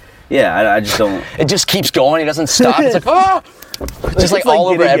like, yeah, I just don't. It just keeps going. It doesn't stop. It's like, oh! Just like like all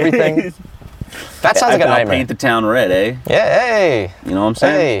over getting- everything. That sounds like a I'll nightmare. paint the town red, eh? Yeah, hey. You know what I'm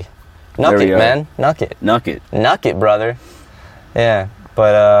saying? Hey. Nuck we it, go. man. Nuck it. Nuck it. Nuck it, brother. Yeah,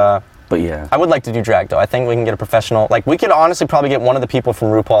 but But yeah, I would like to do drag, though. I think we can get a professional. Like, we could honestly probably get one of the people from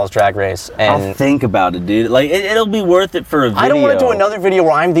RuPaul's Drag Race. I'll And think about it, dude. Like it'll be worth it for a video. I don't want to do another video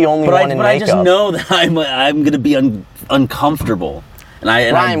where I'm the only But one in I makeup. just know that I'm gonna be uncomfortable, and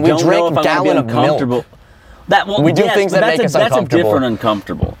I Ryan, we don't drink know if I'm gonna be gallon of milk. uncomfortable. That well, We do yes, things but that make us that's uncomfortable. a different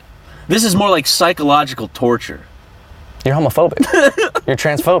uncomfortable. This is more like psychological torture. You're homophobic. You're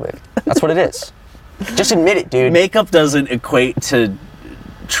transphobic. That's what it is. Just admit it, dude. Makeup doesn't equate to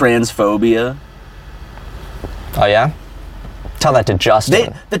transphobia. Oh, yeah? Tell that to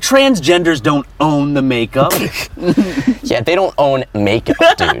Justin. The transgenders don't own the makeup. Yeah, they don't own makeup,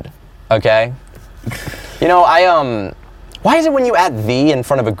 dude. Okay? You know, why is it when you add "the" in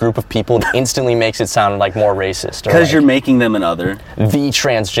front of a group of people, it instantly makes it sound like more racist? Because Like, you're making them an other. the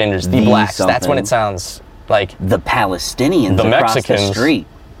transgenders, the The blacks. That's when something. it sounds like, The Palestinians The across Mexicans. the street.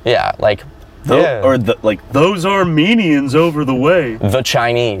 yeah, like, yeah. Or those Armenians over the way. The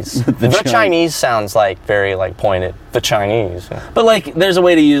Chinese. the Chinese sounds like very like pointed. The Chinese. But like, there's a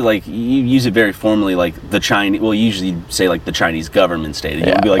way to use you use it very formally, like the Chinese. Well, you usually say like the Chinese government stated. You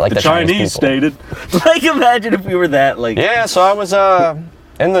Yeah, would be like, like the the Chinese Chinese people. stated. Like, imagine if we were that like. Yeah, so I was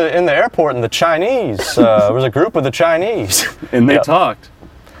in the airport and the Chinese. There was a group of the Chinese. And they Yep. talked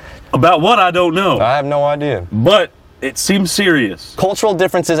about what I don't know, I have no idea. but it seems serious. Cultural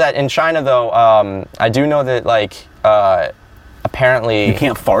differences in China, though. I do know that like apparently You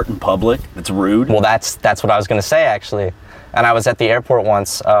can't fart in public. That's rude. Well, that's what I was gonna say actually. And I was at the airport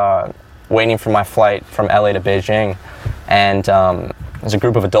once, waiting for my flight from LA to Beijing, and there's a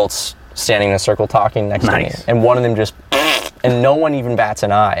group of adults standing in a circle talking next to me, Nice. and one of them just, and no one even bats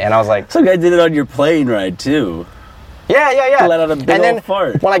an eye, and I was like, Some guy did it on your plane ride too. yeah. Let out a big and then old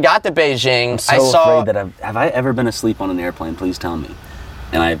fart. when I got to Beijing, So I saw. afraid that have I ever been asleep on an airplane? Please tell me.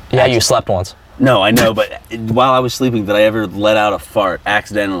 And I Yeah, you slept once. No, I know, but while I was sleeping, did I ever let out a fart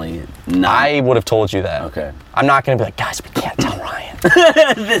accidentally? No. I would have told you that. Okay. I'm not gonna be like, guys, we can't tell Ryan.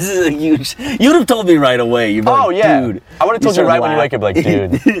 This is a huge. You would have told me right away. You'd be Oh like, yeah, dude. I would have told you right when you wake up, like,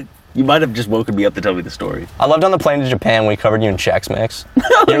 dude. You might have just woken me up to tell me the story. I loved on the plane to Japan. We covered you in Chex Mix.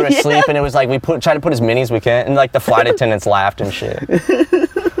 You were asleep, and it was like we tried to put as many as we can, and like the flight attendants laughed and shit.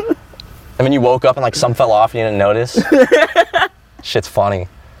 And then you woke up and like some fell off, and you didn't notice. Shit's funny.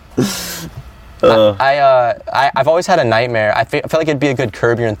 I've always had a nightmare. I feel like it'd be a good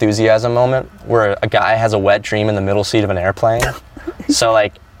Curb Your Enthusiasm moment where a guy has a wet dream in the middle seat of an airplane. So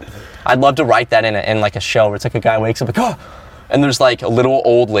like, I'd love to write that in like a show where it's like a guy wakes up like, oh, and there's like a little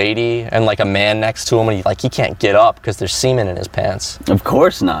old lady and like a man next to him, and he can't get up because there's semen in his pants. Of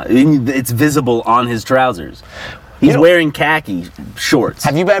course not. It's visible on his trousers. He's wearing khaki shorts.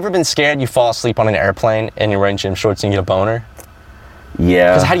 Have you ever been scared you fall asleep on an airplane and you're wearing gym shorts and you get a boner?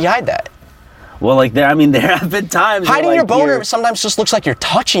 Yeah. Because how do you hide that? Well, like there have been times where, Hiding like, your boner you're- sometimes just looks like you're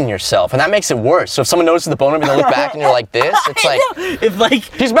touching yourself, and that makes it worse. So if someone notices the boner and they look back and you're like this, it's like, If like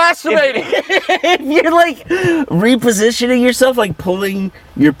he's masturbating. if you're like repositioning yourself, like pulling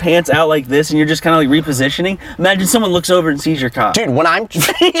your pants out like this, and you're just kind of like repositioning. Imagine someone looks over and sees your cock. Dude, when I'm...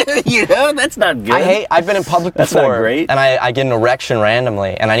 You know, that's not good. I've been in public That's not before, great. and I get an erection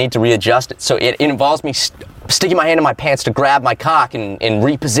randomly, and I need to readjust it. So it involves me sticking my hand in my pants to grab my cock and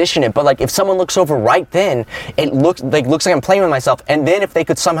reposition it. But like, if someone looks over right then, it looks like I'm playing with myself. And then if they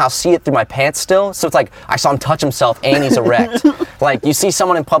could somehow see it through my pants still, so it's like I saw him touch himself and he's erect. Like, you see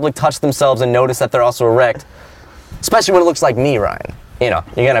someone in public touch themselves and notice that they're also erect, especially when it looks like me, Ryan. You know,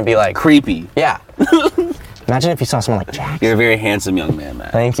 you're gonna be like, Creepy. yeah. Imagine if you saw someone like Jack. You're a very handsome young man,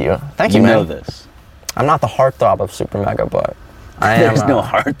 Matt. Thank you, You man. know this. I'm not the heartthrob of Super Mega, but I am. There's no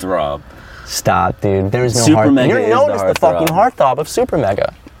heartthrob. Stop, dude. There's no Super heart. Mega You're is known the as the heartthrob. fucking heartthrob of Super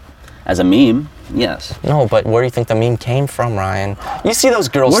Mega. As a meme, yes. No, but where do you think the meme came from, Ryan? You see those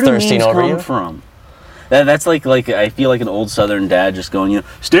girls Where do thirsting memes over come you? from? That's like I feel like an old Southern dad just going,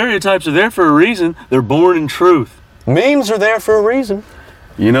 stereotypes are there for a reason. They're born in truth. Memes are there for a reason.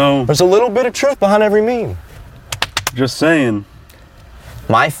 There's a little bit of truth behind every meme. Just saying.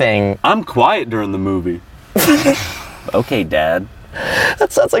 My thing... I'm quiet during the movie. Okay, Dad.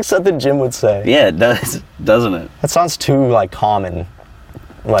 That sounds like something Jim would say. Yeah, it does, doesn't it? That sounds too, like, common.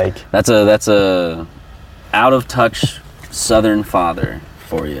 Like... That's a out-of-touch Southern father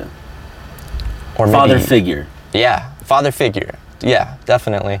for you. Or maybe, father figure. Yeah, father figure. Yeah,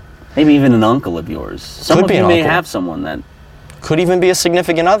 definitely. Maybe even an uncle of yours. Some Could of be you an may uncle. have someone that... Could even be a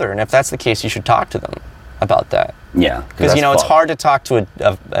significant other, and if that's the case, you should talk to them about that. Yeah. Because, it's hard to talk to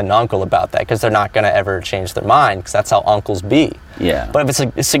an uncle about that, because they're not going to ever change their mind, because that's how uncles be. Yeah. But if it's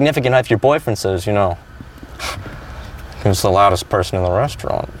a significant, if your boyfriend says, who's the loudest person in the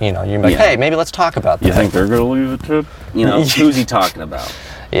restaurant, you're like, hey, maybe let's talk about that. You think they're going to leave a tip? Who's he talking about?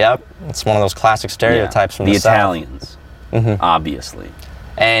 Yep. It's one of those classic stereotypes from the South. Italians, obviously.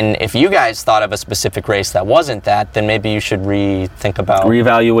 And if you guys thought of a specific race that wasn't that, then maybe you should rethink about...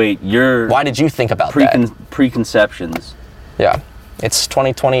 Reevaluate your... Why did you think about that? Preconceptions. Yeah. It's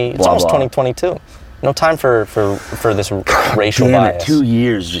 2020. It's almost 2022. No time for this racial bias. 2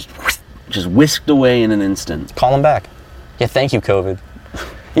 years just whisked away in an instant. Call them back. Yeah, thank you, COVID.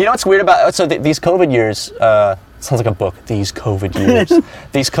 You know what's weird about... So these COVID years... sounds like a book. These COVID years.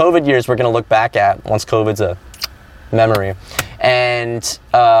 These COVID years we're going to look back at once COVID's a memory. And...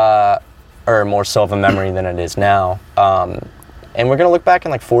 or more so of a memory than it is now. And we're going to look back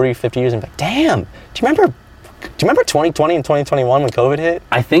in like 40, 50 years and be like, damn, do you remember 2020 and 2021 when COVID hit?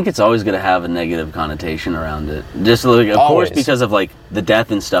 I think it's always going to have a negative connotation around it. Just like, of course, because of like the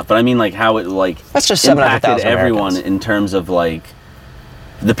death and stuff. But I mean, like how it that's just impacted everyone in terms of like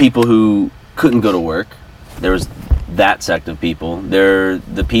the people who couldn't go to work. There was that sect of people. There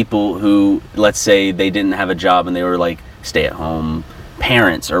the people who, let's say, they didn't have a job and they were like stay-at-home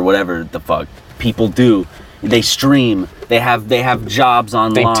parents or whatever the fuck people do. They stream. They have jobs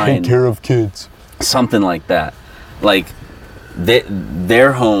online. They take care of kids. Something like that. Like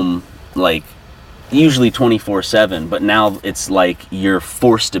they're home like usually 24/7, but now it's like you're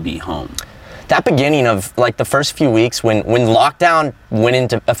forced to be home. That beginning of like the first few weeks when lockdown went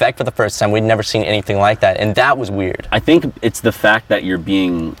into effect for the first time, we'd never seen anything like that, and that was weird. I think it's the fact that you're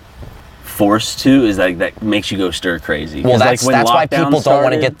being forced to is like that makes you go stir crazy. Well, that's why people don't want to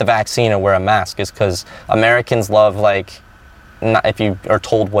started, get the vaccine or wear a mask, is because Americans love like not, if you are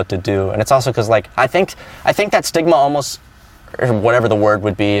told what to do, and it's also because like I think that stigma almost, or whatever the word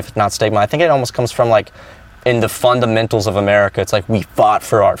would be if not stigma, I think it almost comes from like in the fundamentals of America. It's like we fought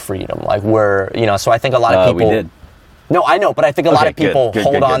for our freedom, like we're so I think a lot of people. We did. No, I know, but I think a lot of people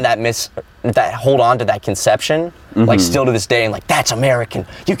hold on to that conception, like still to this day, and like that's American.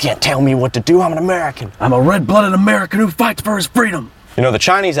 You can't tell me what to do. I'm an American. I'm a red-blooded American who fights for his freedom. The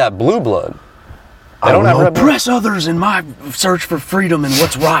Chinese have blue blood. I don't oppress others in my search for freedom and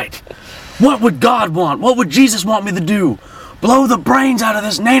what's right. What would God want? What would Jesus want me to do? Blow the brains out of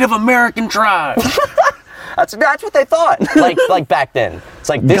this Native American tribe. That's what they thought. Like back then. It's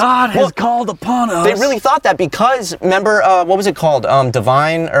like this, God has called upon us. They really thought that because remember what was it called?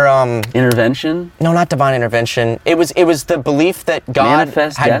 Divine or intervention? No, not divine intervention. It was the belief that God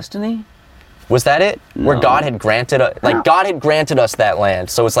manifest destiny? Was that it? No. Where God had granted God had granted us that land.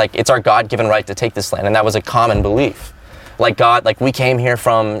 So it's like it's our God-given right to take this land, and that was a common belief. Like God, like we came here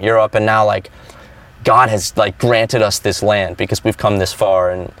from Europe, and now like God has like granted us this land because we've come this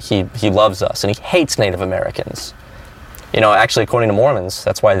far, and he loves us, and he hates Native Americans. Actually, according to Mormons,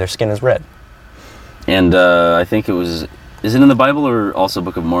 that's why their skin is red. And I think is it in the Bible or also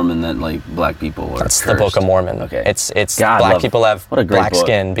Book of Mormon that like black people are That's cursed? the Book of Mormon. Okay. It's black people have black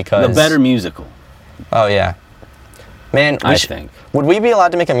skin because the better musical. Oh yeah. Man, I think. Would we be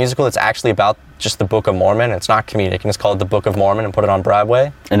allowed to make a musical that's actually about just the Book of Mormon? It's not comedic, and it's called The Book of Mormon, and put it on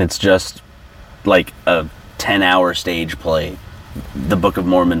Broadway? And it's just like a 10-hour stage play, The Book of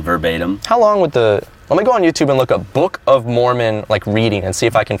Mormon verbatim. How long would let me go on YouTube and look up Book of Mormon like reading and see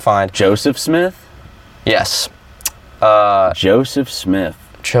if I can find Joseph Smith? Yes. Joseph Smith.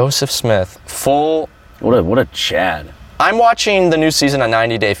 Joseph Smith. Full. What a Chad. I'm watching the new season of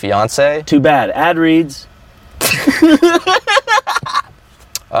 90 Day Fiancé. Too bad. Ad reads.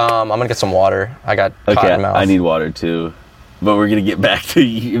 I'm gonna get some water. I got cotton mouth. I need water too. But we're gonna get back to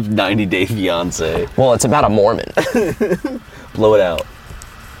 90 Day Fiancé. Well, it's about a Mormon. Blow it out.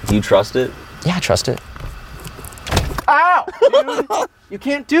 Do you trust it? Yeah, I trust it. Ow! Dude, you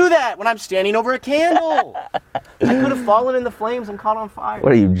can't do that when I'm standing over a candle. I could have fallen in the flames and caught on fire.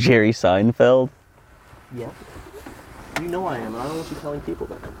 What are you, Jerry Seinfeld? Yep. You know I am, and I don't want you telling people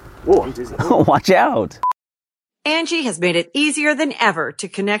that. Oh, I'm dizzy. Watch out. Angie has made it easier than ever to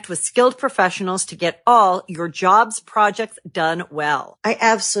connect with skilled professionals to get all your jobs projects done well. I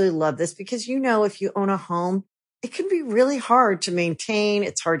absolutely love this because, you know, if you own a home, it can be really hard to maintain.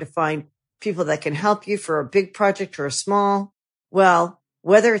 It's hard to find people that can help you for a big project or a small. Well,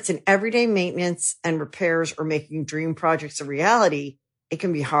 whether it's in everyday maintenance and repairs or making dream projects a reality, it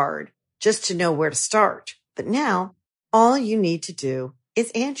can be hard just to know where to start. But now all you need to do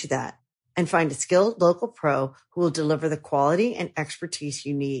is Angie that and find a skilled local pro who will deliver the quality and expertise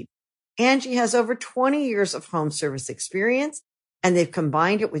you need. Angie has over 20 years of home service experience, and they've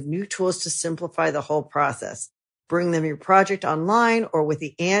combined it with new tools to simplify the whole process. Bring them your project online or with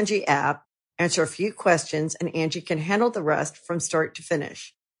the Angie app, answer a few questions, and Angie can handle the rest from start to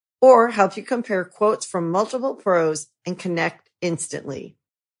finish. Or help you compare quotes from multiple pros and connect instantly,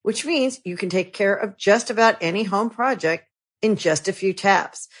 which means you can take care of just about any home project in just a few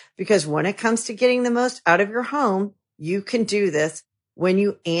taps. Because when it comes to getting the most out of your home, you can do this when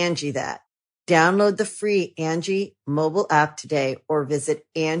you Angie that. Download the free Angie mobile app today or visit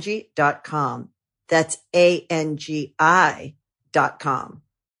Angie.com. That's ANGI.com.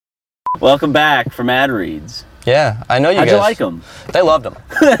 Welcome back from ad reads. Yeah, I know you How'd guys. you like them? They loved them.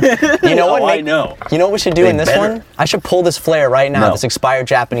 You know what? I know. You know what we should do They in this better. one? I should pull this flare right now, No. this expired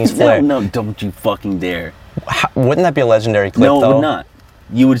Japanese flare. No, don't you fucking dare. Wouldn't that be a legendary clip, No, though? it would not.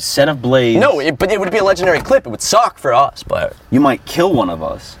 You would set a blaze. No, but it would be a legendary clip. It would suck for us, but... You might kill one of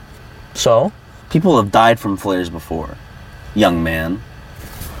us. So? People have died from flares before. Young man.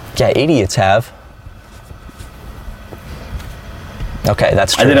 Yeah, idiots have. Okay,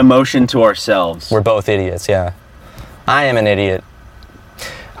 that's true. I did a motion to ourselves. We're both idiots, yeah. I am an idiot.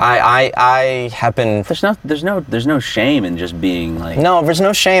 I have been... There's no shame in just being like... No, there's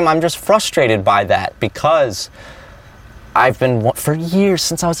no shame. I'm just frustrated by that because I've been, for years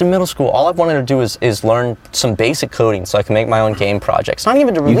since I was in middle school, all I've wanted to do is learn some basic coding so I can make my own game projects. Not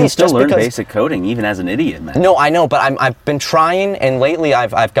even to release, You can still just learn because... basic coding even as an idiot, man. No, I know, but I've been trying, and lately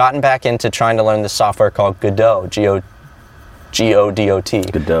I've gotten back into trying to learn this software called Godot, G-O-D-O-T,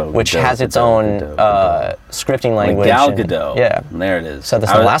 Godot, which Godot, has its Godot, own Godot. scripting Like language. Gal and- Godot. Yeah. There it is. Said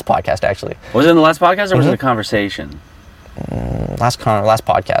this in the last podcast, actually. Was it in the last podcast or was it a conversation? Last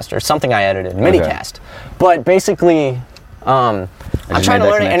podcast or something I edited, minicast. But basically, I'm just trying made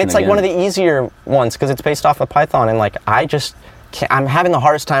to that learn it, and it's connection like one of the easier ones because it's based off of Python, and like I just can't, I'm having the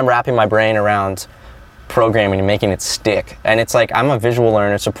hardest time wrapping my brain around programming and making it stick. And it's like I'm a visual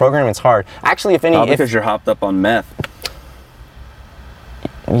learner, so programming's hard. Actually, Probably because you're hopped up on meth.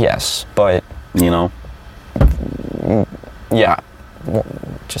 Yes, but You know. yeah, well,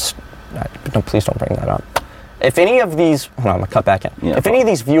 just no, please don't bring that up. If any of these, hold on, I'm gonna cut back in. Yeah, if any of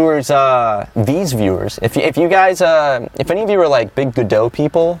these viewers, if you guys, if any of you are like big Godot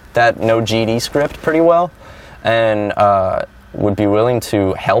people that know GD script pretty well, and would be willing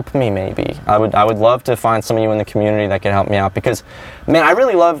to help me, maybe I would love to find some of you in the community that can help me out because, man, I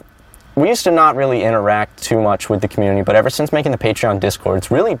really love. We used to not really interact too much with the community, but ever since making the Patreon Discord, it's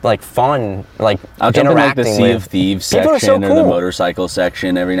really like fun, like I'll jump in like interacting the Sea with of Thieves people. Are so section or the cool. motorcycle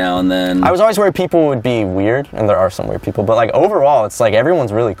section every now and then. I was always worried people would be weird, and there are some weird people, but like overall, it's like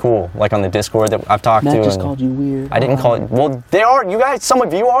everyone's really cool. Like on the Discord that I've talked to. Matt just and called you weird. I didn't call it. Well, they are. You guys, some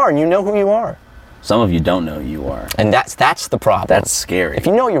of you are, and you know who you are. Some of you don't know who you are. And that's the problem. That's scary. If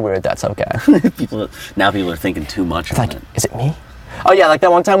you know you're weird, that's okay. people are thinking too much It's on like, it. is it me? Oh yeah, like that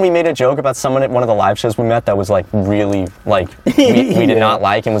one time we made a joke about someone at one of the live shows we met that was like really like we did not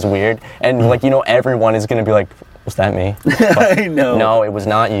like and was weird, and like everyone is gonna be like, was that me? But I know. no, it was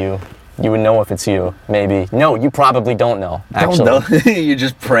not you. You would know if it's you, maybe. No, you probably don't know. Actually, Don't know. You're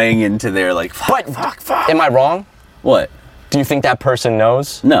just praying into their like fuck. Am I wrong? What? Do you think that person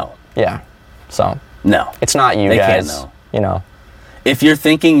knows? No. Yeah. So No. it's not you They guys. can't know. You know. If you're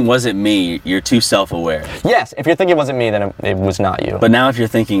thinking, was it me, you're too self-aware. Yes. If you're thinking it wasn't me, then it was not you. But now if you're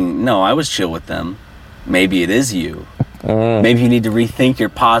thinking, no, I was chill with them, maybe it is you. Maybe you need to rethink your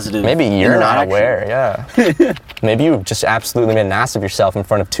positive maybe you're not interaction. aware. Yeah. Maybe you just absolutely made an ass of yourself in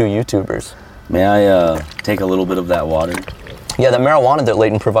front of two YouTubers. May I take a little bit of that water? Yeah, the marijuana that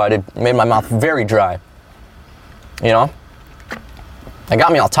Leighton provided made my mouth very dry. You know? It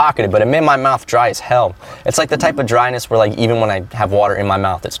got me all talkative, but it made my mouth dry as hell. It's like the type of dryness where, like, even when I have water in my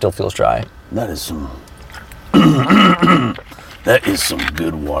mouth, it still feels dry. That is some... that is some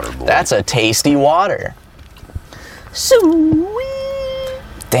good water, boy. That's a tasty water. sweet.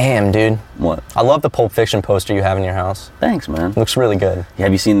 Damn, dude. What? I love the Pulp Fiction poster you have in your house. Thanks, man. Looks really good.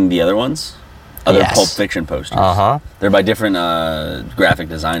 Have you seen the other ones? other Pulp Fiction posters. Uh-huh. They're by different graphic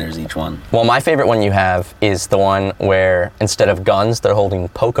designers, each one. Well, my favorite one you have is the one where instead of guns, they're holding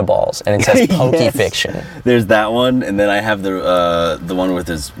Pokeballs, and it says Pokey Yes. Fiction. There's that one, and then I have the one with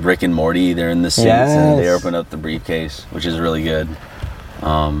this Rick and Morty. They're in the suits, and they open up the briefcase, which is really good.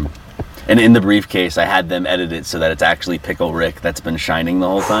 And in the briefcase, I had them edit it so that it's actually Pickle Rick that's been shining the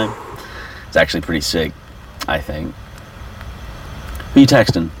whole time. It's actually pretty sick, I think. Who you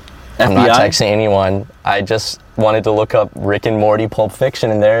texting? FBI? I'm not texting anyone. I just wanted to look up Rick and Morty Pulp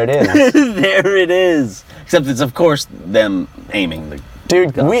Fiction, and there it is. There it is. Except it's, of course, them aiming the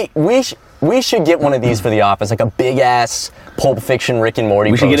Dude, gun. we should get one of these for the office, like a big-ass Pulp Fiction Rick and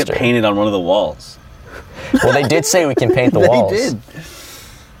Morty We should poster. get it painted on one of the walls. Well, they did say we can paint the walls. They did.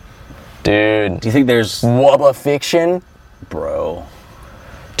 Dude. Do you think there's... Wubba Fiction? Bro.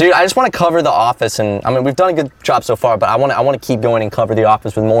 Dude, I just want to cover the office, and I mean, we've done a good job so far, but I want to keep going and cover the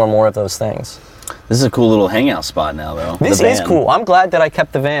office with more and more of those things. This is a cool little hangout spot now, though. This The is van. cool. I'm glad that I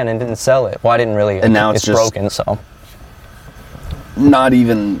kept the van and didn't sell it. Well, I didn't really. And now it's just- broken, so. Not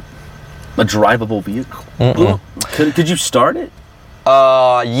even a drivable vehicle. Ooh. Could you start it?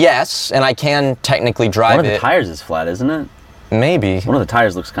 Yes, and I can technically One drive of the it. tires is flat, isn't it? Maybe. One of the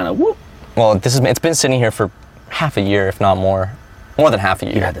tires looks kind of whoop. Well, it's been sitting here for half a year, if not more. More than half a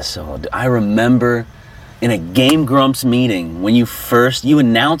year. You had this so. I remember in a Game Grumps meeting when you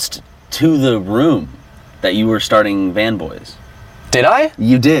announced to the room that you were starting Van Boys. Did I?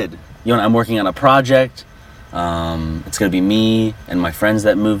 You did. You know, I'm working on a project. It's gonna be me and my friends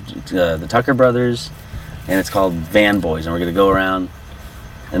that moved to the Tucker Brothers, and it's called Van Boys, and we're gonna go around.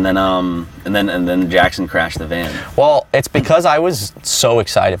 And then Jackson crashed the van. Well, it's because I was so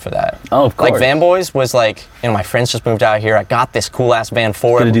excited for that. Oh, of course. Like, Van Boys was like, my friends just moved out here. I got this cool-ass van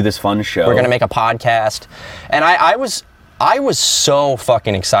for Gonna it. do this fun show. We're going to make a podcast. And I was so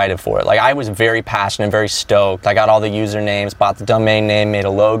fucking excited for it. Like, I was very passionate, very stoked. I got all the usernames, bought the domain name, made a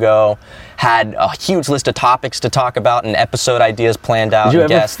logo, had a huge list of topics to talk about and episode ideas planned out. Did you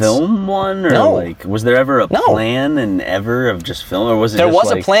and ever guests. film one, or No. like was there ever a No. plan and ever of just film, or was it? There just was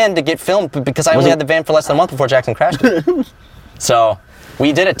like, a plan to get filmed, but because I only it- had the van for less than a month before Jackson crashed it. So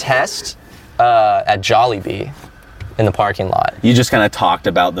we did a test at Jollibee in the parking lot. You just kind of talked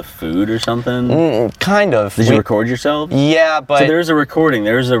about the food or something. Kind of. Did you record yourself? Yeah, but So there's a recording.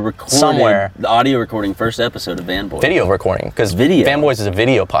 There's a recording Somewhere. the audio recording, first episode of Van Boys. video recording, because Video. Van Boys is a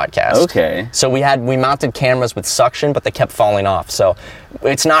video podcast. Okay. So we mounted cameras with suction, but they kept falling off. So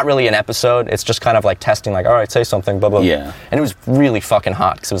it's not really an episode. It's just kind of like testing, like, all right, say something, blah, blah. Yeah. And it was really fucking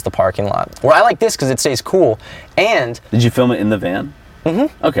hot because it was the parking lot. Where I like this because it stays cool. And Did you film it in the van?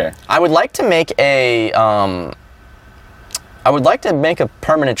 Mm-hmm. Okay. I would like to make a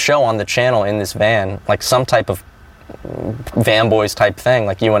permanent show on the channel in this van, like some type of Van Boys type thing,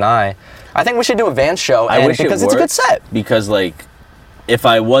 like you and I. I think we should do a van show, I wish because it it's a good worked, set. Because like, if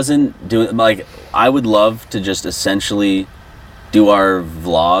I wasn't doing like, I would love to just essentially do our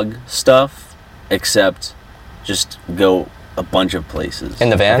vlog stuff, except just go a bunch of places In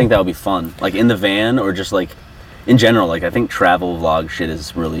the van? I think that would be fun, like in the van, or just like in general. Like, I think travel vlog shit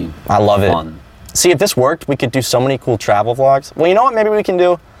is really I love it. fun. See, if this worked, we could do so many cool travel vlogs. Well, you know what? Maybe we can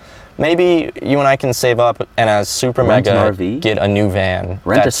do. Maybe you and I can save up and as Super Rent an Mega RV? get a new van.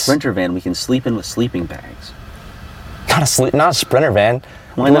 Rent a that's Sprinter van. We can sleep in with sleeping bags. not a Sprinter van.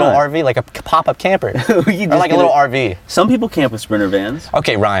 Why a little not? RV, like a pop-up camper, We can or just like a get little RV. Some people camp with Sprinter vans.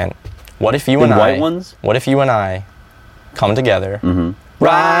 Okay, Ryan. What if you The and white I? ones? What if you and I come together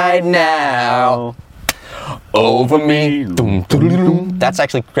right now? Over me. Doom, doom, doom. That's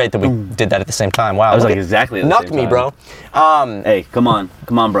actually great that we did that at the same time. Wow. I was look like at- exactly at the Knocked same me, time. bro. Hey, come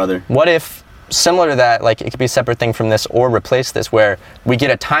on, brother. What if, similar to that, like it could be a separate thing from this, or replace this, where we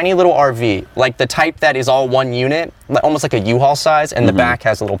get a tiny little RV, like the type that is all one unit, almost like a U-Haul size, and the back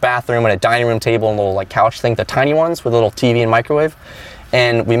has a little bathroom and a dining room table and a little like couch thing, the tiny ones with a little TV and microwave.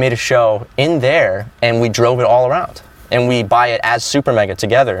 And we made a show in there, and we drove it all around. And we buy it as Super Mega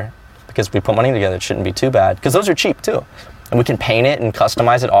together, because we put money together. It shouldn't be too bad, because those are cheap too. And we can paint it and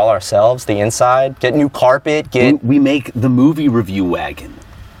customize it all ourselves, the inside, get new carpet, get... We make the movie review wagon,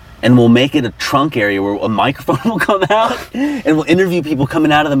 and we'll make it a trunk area where a microphone will come out, and we'll interview people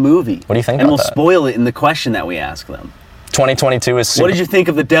coming out of the movie. What do you think And about we'll that? spoil it in the question that we ask them. 2022 is super... What did you think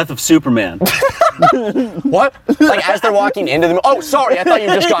of the death of Superman? What? Like as they're walking into the... Oh, sorry, I thought you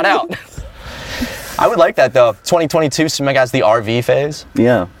just got out. I would like that, though. 2022, Super Mega has the RV phase.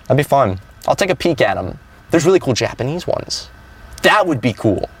 Yeah. That'd be fun. I'll take a peek at them. There's really cool Japanese ones. That would be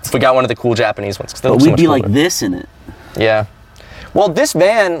cool if we got one of the cool Japanese ones. 'Cause they But look so we'd much be like cooler. this in it. Yeah. Well, this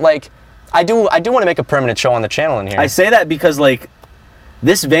van, like, I do want to make a permanent show on the channel in here. I say that because, like,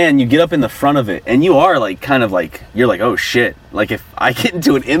 This van, you get up in the front of it, and you are like kind of like, you're like, oh shit. Like if I get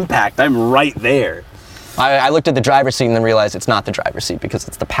into an impact, I'm right there. I looked at the driver's seat and then realized it's not the driver's seat because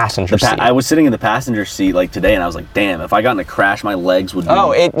it's the passenger seat. I was sitting in the passenger seat like today, and I was like, damn, if I got in a crash, my legs would be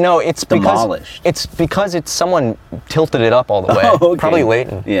it's demolished. Because it's someone tilted it up all the way. Oh, okay. Probably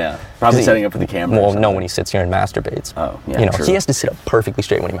Leighton. Yeah, probably setting up for the camera. Well, no, when he sits here and masturbates. Oh, yeah, true. He has to sit up perfectly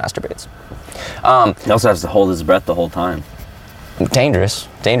straight when he masturbates. He also has to hold his breath the whole time. Dangerous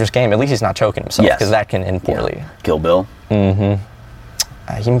game. At least he's not choking himself, because that can end poorly. Yeah. Kill Bill.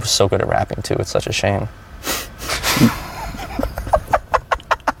 He was so good at rapping too. It's such a shame.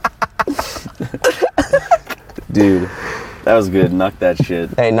 Dude, that was good. Knock that shit.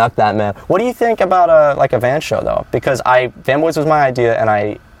 Hey, knock that, man. What do you think about a van show though? Because Van Boys was my idea, and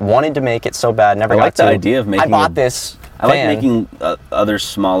I wanted to make it so bad. Never got to. I like the idea of making. I bought this. I like making other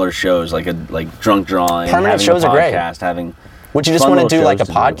smaller shows, like Drunk Drawing. Permanent shows are great. Having. Would you just want to do like a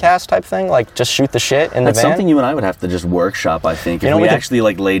podcast type thing, like just shoot the shit in the van? That's something you and I would have to just workshop, I think. If we actually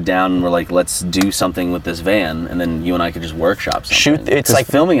like laid down and were like, let's do something with this van, and then you and I could just workshop something. It's like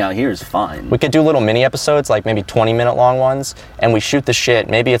filming out here is fine. We could do little mini episodes, like maybe 20-minute long ones, and we shoot the shit.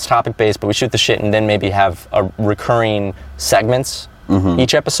 Maybe it's topic based, but we shoot the shit, and then maybe have a recurring segments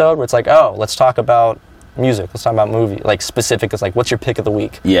each episode where it's like, oh, let's talk about music, let's talk about movie, like specific. It's like, what's your pick of the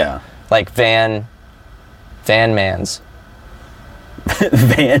week? Yeah, like Van Mans.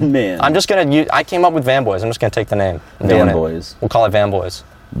 Van Man. I'm just gonna. I came up with Van Boys. I'm just gonna take the name. Van Boys. We'll call it Van Boys.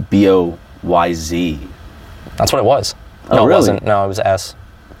 BOYZ. That's what it was. Oh, no, really? It wasn't. No, it was S.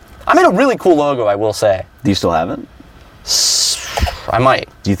 I made a really cool logo, I will say. Do you still have it? I might.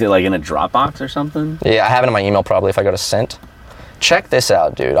 Do you think like in a Dropbox or something? Yeah, I have it in my email probably if I go to Sent. Check this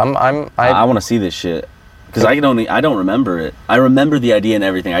out, dude. I want to see this shit because I don't remember it. I remember the idea and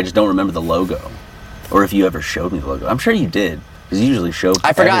everything. I just don't remember the logo, or if you ever showed me the logo. I'm sure you did. Because you usually show.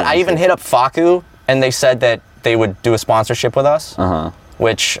 I forgot. I even hit up Faku, and they said that they would do a sponsorship with us,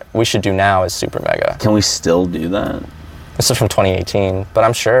 which we should do now as Super Mega. Can we still do that? This is from 2018, but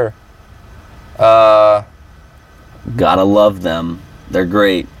I'm sure. Gotta love them. They're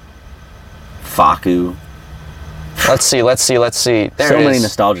great. Faku. Let's see. There so it many is.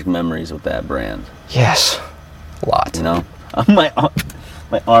 nostalgic memories with that brand. Yes, a lot. You know,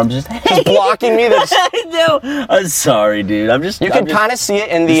 my arm's just blocking me. No, I'm sorry, dude. You can kind of see it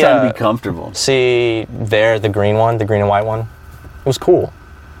in the. Trying to be comfortable. See there, the green and white one. It was cool.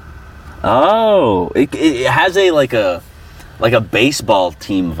 Oh, it has a like a baseball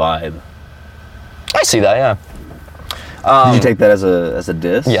team vibe. I see that, yeah. Did you take that as a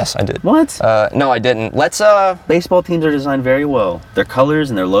diss? Yes, I did. What? No, I didn't. Let's. Baseball teams are designed very well. Their colors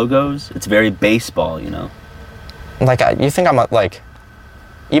and their logos. It's very baseball, you know. Like, you think I'm like.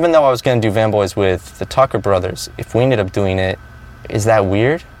 Even though I was going to do Van Boys with the Tucker brothers, if we ended up doing it, is that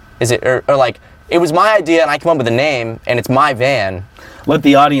weird? Is it, or like, it was my idea and I came up with a name and it's my van. Let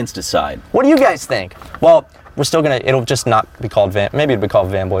the audience decide. What do you guys think? Well, we're still going to, it'll just not be called maybe it'll be called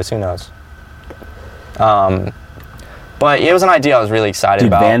Van Boys, who knows? But it was an idea I was really excited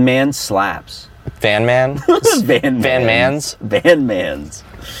about. Van Man slaps. Van Man? Van Mans? Van Mans.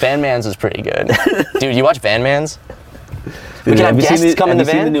 Van Mans is pretty good. Dude, you watch Van Mans? Dude, we can have guests come in the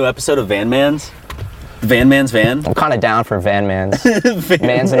van? Have you seen the new episode of Van Mans? Van Man's Van? I'm kind of down for Van Mans.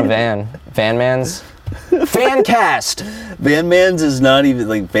 Mans in a van. Van Mans. Vancast! Van Mans is not even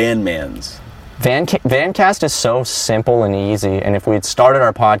like Van Mans. Vancast is so simple and easy, and if we had started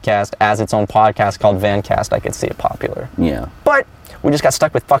our podcast as its own podcast called Vancast, I could see it popular. Yeah. But we just got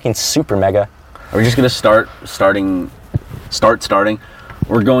stuck with fucking Super Mega. Are we just going to starting?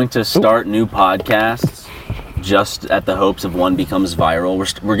 We're going to start new podcasts just at the hopes of one becomes viral.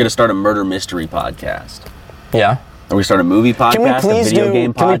 We're going to start a murder mystery podcast. Yeah. Or we start a movie podcast, a video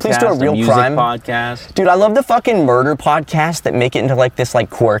game podcast, can we please do a real music crime podcast. Dude, I love the fucking murder podcasts that make it into like this like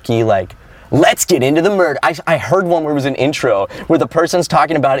quirky like, let's get into the murder. I heard one where it was an intro where the person's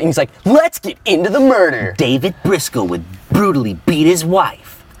talking about it and he's like, let's get into the murder. David Briscoe would brutally beat his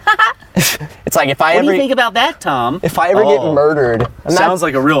wife. It's like if I What do you think about that, Tom? If I ever get murdered. Sounds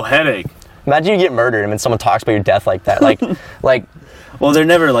like a real headache. Imagine you get murdered and then someone talks about your death like that. Like well, they're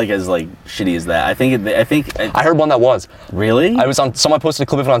never like as like shitty as that. I heard one that was. Really? Someone posted a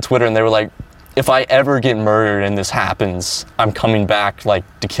clip of it on Twitter and they were like, if I ever get murdered and this happens, I'm coming back like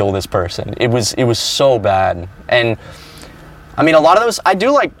to kill this person. It was so bad. And I mean, a lot of those,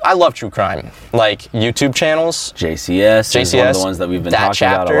 I love true crime. Like YouTube channels. JCS is one of the ones that we've been talking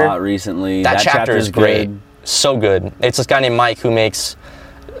about a lot recently. That chapter is great. So good. It's this guy named Mike who makes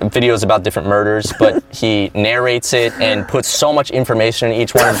videos about different murders, but he narrates it and puts so much information in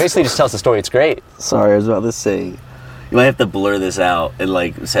each one and basically just tells the story. It's great. Sorry, I was about to say, You might have to blur this out and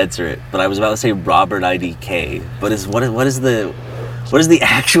like censor it. But I was about to say Robert IDK. But what is the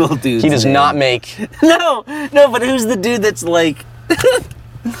actual dude? He does not make. No. But who's the dude that's like?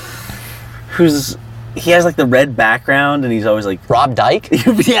 He has like the red background and he's always like Rob Dyke?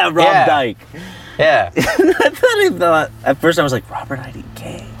 Yeah, Rob Dyke. Yeah. I thought at first I was like Robert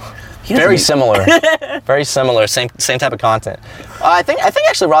IDK. Very similar. Very similar. Same type of content. I think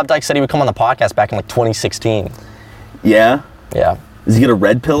actually Rob Dyke said he would come on the podcast back in like 2016. Yeah. Yeah. Is he gonna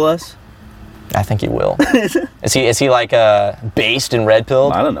red pill us? I think he will. Is he like based in red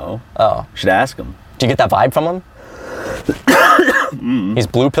pilled? I don't know. Oh. Should ask him. Do you get that vibe from him? He's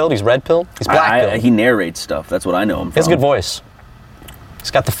blue pilled, he's red pilled, he's black pilled. He narrates stuff. That's what I know him from. He has a good voice.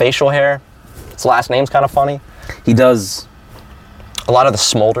 He's got the facial hair. His last name's kind of funny. He does a lot of the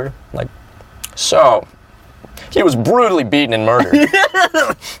smolder. Like, so, he was brutally beaten and murdered.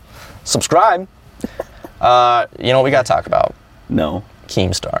 Subscribe. You know what we got to talk about? No.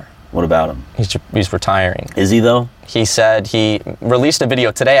 Keemstar. What about him? He's retiring. Is he though? He said he released a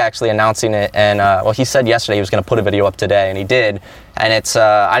video today actually announcing it, and he said yesterday he was going to put a video up today, and he did. And it's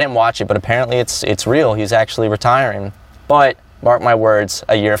I didn't watch it, but apparently it's real. He's actually retiring. But mark my words,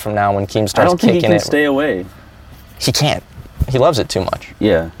 a year from now when Keemstar's kicking it, I don't think he can stay away. He can't. He loves it too much.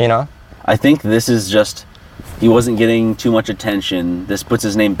 Yeah. You know? I think this is just, he wasn't getting too much attention. This puts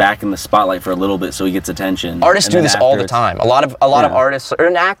his name back in the spotlight for a little bit so he gets attention. Artists do this all the time. A lot of artists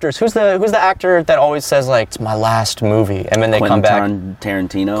or actors. Who's the actor that always says like, it's my last movie, and then they come back?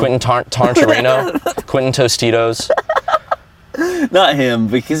 Tarantino. Quentin Tarantino. Quentin Tostitos. Not him,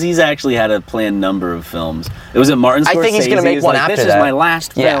 because he's actually had a planned number of films. It was at Martin Scorsese. I think he's going to make one after that. This is my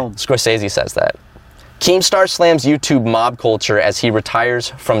last film. Yeah, Scorsese says that. Keemstar slams YouTube mob culture as he retires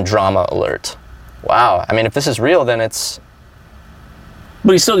from Drama Alert. Wow. I mean, if this is real, then it's...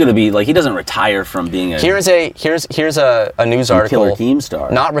 But he's still going to be, like, he doesn't retire from being a... Here's a news article. Killer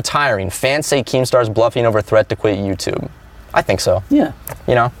Keemstar. Not retiring. Fans say Keemstar's bluffing over threat to quit YouTube. I think so. Yeah.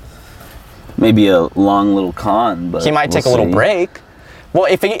 You know? Maybe a long little con, but he might take a little break. Well,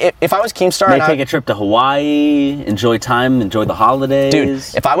 if I was Keemstar, take a trip to Hawaii, enjoy the holidays.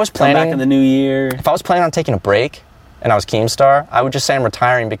 Dude, if I was planning, come back in the new year. If I was planning on taking a break, and I was Keemstar, I would just say I'm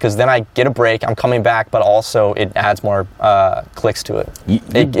retiring, because then I get a break, I'm coming back, but also it adds more clicks to it.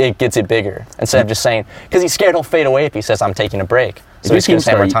 It gets it bigger instead of just saying, because he's scared he'll fade away if he says I'm taking a break. So he's going to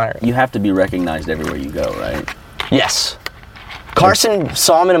say I'm retiring. You have to be recognized everywhere you go, right? Yes. Carson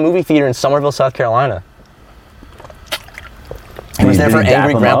saw him in a movie theater in Somerville, South Carolina. He was there for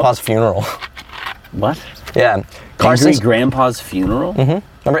Angry Grandpa's funeral. What? Yeah. Angry Grandpa's funeral? Mm-hmm.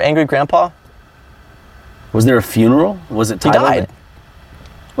 Remember Angry Grandpa? Was there a funeral? Was it titled? He died.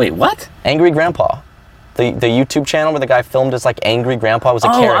 Wait, what? Angry Grandpa. The YouTube channel where the guy filmed as like Angry Grandpa was a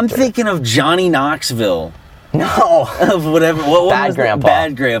character. Oh, I'm thinking of Johnny Knoxville. No. Of whatever. What Bad was Grandpa.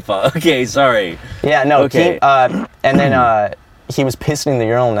 Bad Grandpa. Okay, sorry. Yeah, no. Okay. And then he was pissing in the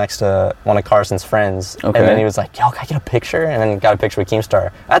urinal next to one of Carson's friends. Okay. And then he was like, yo, can I get a picture? And then got a picture with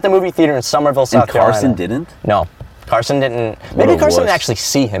Keemstar at the movie theater in Somerville, South Carolina. Carson didn't? No. Carson didn't. Maybe Carson didn't actually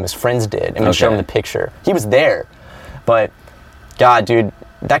see him. His friends did. And then showed him the picture. He was there. But, God, dude,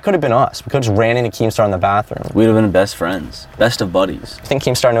 that could have been us. We could have just ran into Keemstar in the bathroom. We'd have been best friends. Best of buddies. You think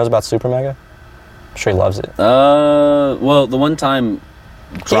Keemstar knows about Super Mega? I'm sure he loves it. Well, the one time...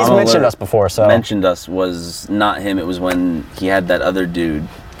 He's mentioned us before, so... Mentioned us was not him. It was when he had that other dude.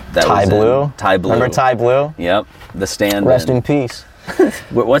 That Ty Blue? Ty Blue. Remember Ty Blue? Yep. The stand. Rest in peace.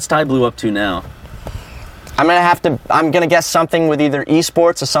 What's Ty Blue up to now? I'm gonna guess something with either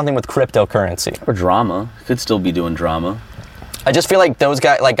esports or something with cryptocurrency. Or drama. Could still be doing drama. I just feel like those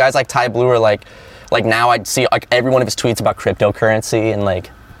guys like Ty Blue are like now I'd see like every one of his tweets about cryptocurrency and like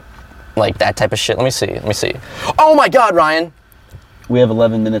that type of shit. Let me see. Oh my God, Ryan. We have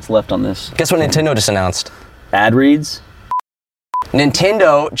 11 minutes left on this. Guess what Nintendo just announced? Ad reads?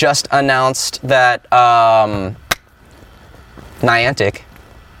 Nintendo just announced that Niantic,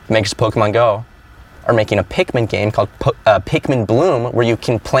 makers of Pokemon Go, are making a Pikmin game called Pikmin Bloom, where you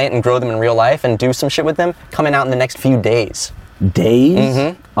can plant and grow them in real life and do some shit with them, coming out in the next few days. Days?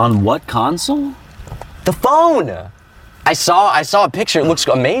 Mm-hmm. On what console? The phone! I saw a picture. It looks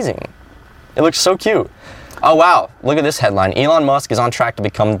amazing. It looks so cute. Oh, wow. Look at this headline. Elon Musk is on track to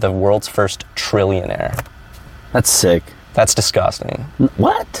become the world's first trillionaire. That's sick. That's disgusting.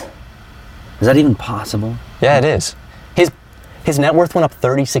 What? Is that even possible? Yeah, it is. His net worth went up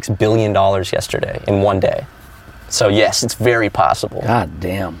 $36 billion yesterday in one day. So, yes, it's very possible. God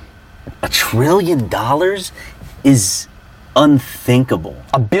damn. $1 trillion is unthinkable.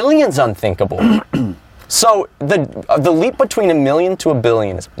 $1 billion's unthinkable. So the leap between $1 million to $1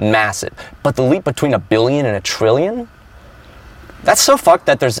 billion is massive, but the leap between $1 billion and $1 trillion, That's so fucked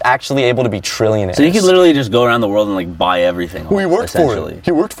that there's actually able to be trillionaires. So you could literally just go around the world and like buy everything. He worked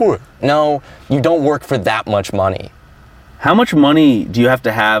for it. No, you don't work for that much money. How much money do you have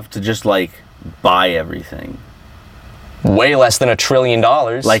to just like buy everything? Way less than $1 trillion.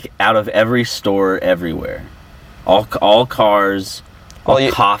 Like out of every store everywhere. All cars,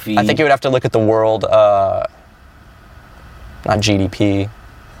 coffee. I think you would have to look at the world, not GDP.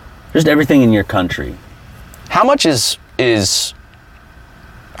 Just everything in your country. How much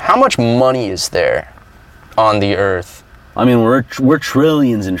how much money is there on the earth? I mean, we're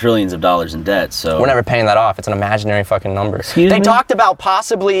trillions and trillions of dollars in debt, so we're never paying that off. It's an imaginary fucking number. Excuse me? They talked about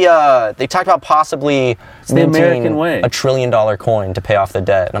possibly it's the American way. $1 trillion coin to pay off the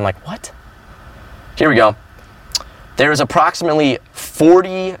debt. And I'm like, what? Here we go. There is approximately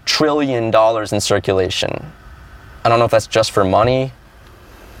 $40 trillion in circulation. I don't know if that's just for money.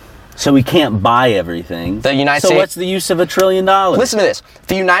 So we can't buy everything. The United States. So what's the use of $1 trillion? Listen to this.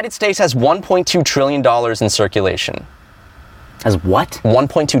 The United States has $1.2 trillion in circulation. Has what?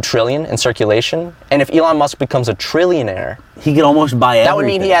 $1.2 trillion in circulation. And if Elon Musk becomes a trillionaire, he could almost buy everything. That would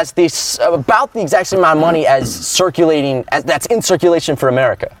mean he has about the exact same amount of money that's in circulation for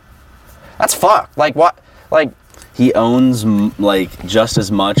America. That's fucked. Like what? Like he owns like just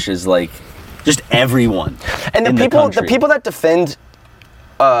as much as like just everyone. And the people that defend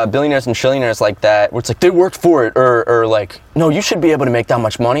billionaires and trillionaires like that, where it's like they worked for it, or like, no, you should be able to make that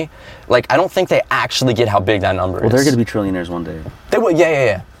much money. Like, I don't think they actually get how big that number is. Well, they're going to be trillionaires one day. They will,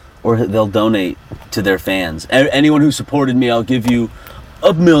 yeah. Or they'll donate to their fans. Anyone who supported me, I'll give you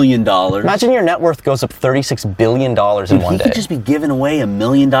 $1 million. Imagine your net worth goes up $36 billion in one day. He could just be giving away $1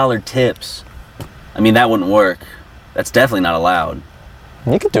 million tips. I mean, that wouldn't work. That's definitely not allowed.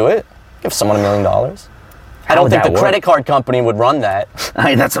 You could do it. Give someone $1 million. I don't think the credit card company would run that.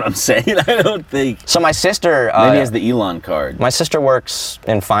 That's what I'm saying. I don't think. So my sister... maybe has the Elon card. My sister works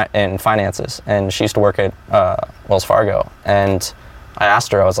in finances, and she used to work at Wells Fargo. And I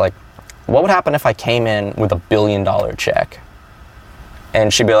asked her, I was like, what would happen if I came in with $1 billion check?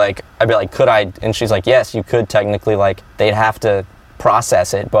 And I'd be like, could I? And she's like, yes, you could technically. Like, they'd have to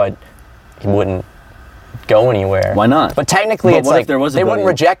process it, but it wouldn't go anywhere. Why not? But technically, it's like they wouldn't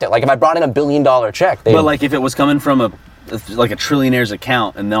reject it. Like if I brought in $1 billion check, but like if it was coming from a trillionaire's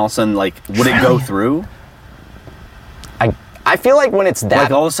account, and then all of a sudden, like, would it go through? I feel like when it's that,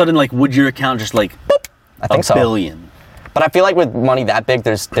 like all of a sudden, like, would your account just like boop, I think so. $1 billion? But I feel like with money that big,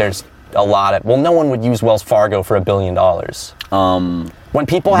 there's a lot of no one would use Wells Fargo for $1 billion. When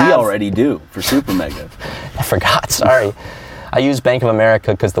people we already do for Super Mega. I forgot. Sorry. I use Bank of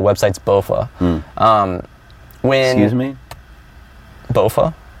America because the website's BOFA. Excuse me?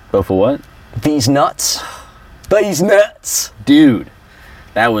 BOFA? BOFA what? These nuts. These nuts. Dude,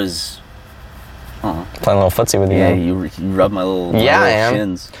 that was... Playing a little footsie with you. Yeah, you rubbed my little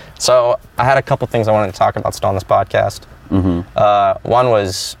shins. So I had a couple things I wanted to talk about still on this podcast. Mm-hmm. One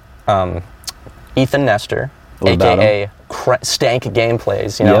was Ethan Nestor, a.k.a. Stank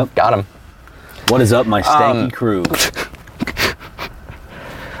Gameplays. You know, yep. Got him. What is up, my stanky crew?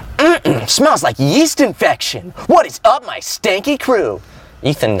 Smells like yeast infection. What is up, my stanky crew?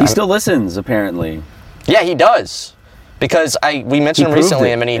 Ethan. He still listens, apparently. Yeah, he does. Because we mentioned him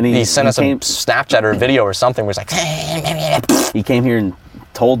recently, and he sent us a Snapchat or a video or something where he's like... He came here and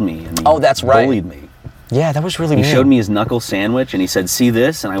told me, and that's right. Bullied me. Yeah, that was really mean. He showed me his knuckle sandwich, and he said, see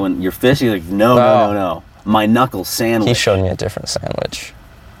this? And I went, your fist? He's like, no. My knuckle sandwich. He showed me a different sandwich.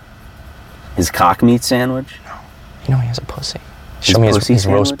 His cock meat sandwich? No. You know he has a pussy. Show me his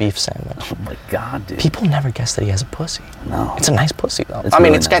roast beef sandwich. Oh my God, dude. People never guess that he has a pussy. No. It's a nice pussy, though. It's really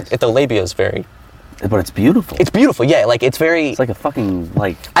nice. Got the labia is very... But it's beautiful. It's beautiful, yeah. Like, it's very... It's like a fucking,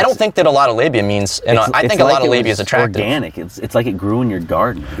 like... I don't think that a lot of labia means... And I think a lot of labia is attractive. Organic. It's like it grew in your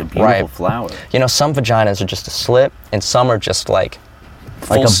garden. Like a beautiful flower. You know, some vaginas are just a slip, and some are just, like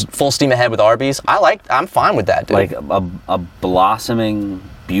full steam ahead with Arby's. I'm fine with that, dude. Like a blossoming,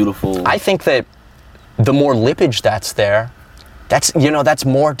 beautiful... I think that the more lippage that's there, that's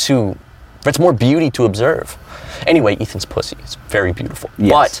more beauty to observe. Anyway, Ethan's pussy is very beautiful.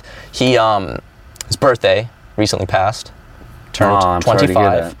 Yes. But he, his birthday recently passed, turned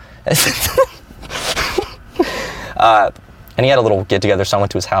 25. And he had a little get together, so I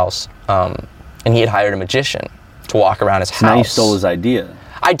went to his house, and he had hired a magician to walk around his house. Now you stole his idea.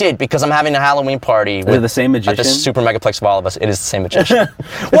 I did, because I'm having a Halloween party. Is it the same magician? At the Super Megaplex of all of us. It is the same magician.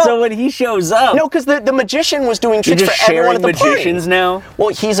 So when he shows up... No, because the magician was doing tricks for everyone at the party. Magicians now? Well,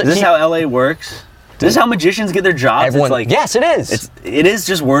 Is this how LA works? This is how magicians get their jobs. Everyone, it's like, yes, it is. It is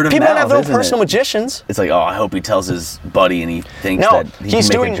just word of People mouth. don't have no isn't personal it? magicians. It's like, oh, I hope he tells his buddy and he thinks No, that he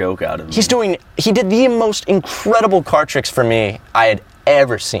can make a joke out of it. He did the most incredible card tricks for me I had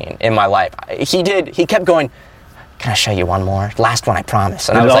ever seen in my life. He kept going, can I show you one more? Last one, I promise.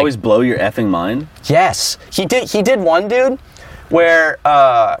 And Did I it was always like, blow your effing mind? yes. He did one dude where,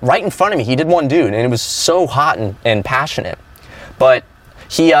 right in front of me, he did one dude, and it was so hot and passionate. But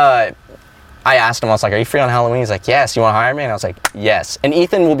I asked him, I was like, are you free on Halloween? He's like, yes, you want to hire me? And I was like, yes. And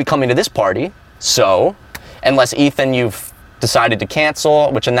Ethan will be coming to this party, so unless Ethan, you've decided to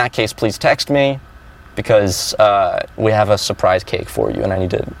cancel, which in that case, please text me, because we have a surprise cake for you, and I need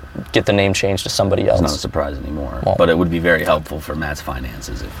to get the name changed to somebody else. It's not a surprise anymore, Well, but it would be very helpful for Matt's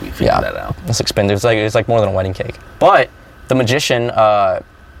finances if we figure that out. It's expensive. It's like more than a wedding cake. But the magician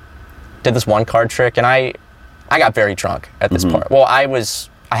did this one card trick, and I got very drunk at this part. Well, I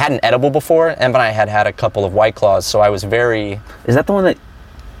had an edible before, but I had a couple of White Claws, so I was very... Is that the one that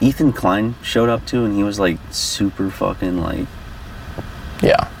Ethan Klein showed up to, and he was like super fucking like...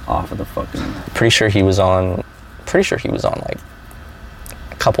 Yeah. Off of the fucking... Pretty sure he was on like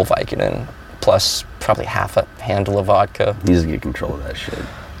a couple Vicodin, plus probably half a handle of vodka. He doesn't get control of that shit.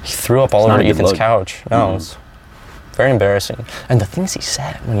 He threw up all It's over not a good Ethan's look. couch. No, it was very embarrassing. And the things he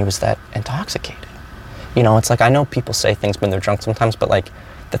said when he was that intoxicated. You know, it's like, I know people say things when they're drunk sometimes, but like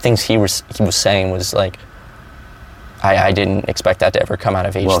the things he was saying was like, I didn't expect that to ever come out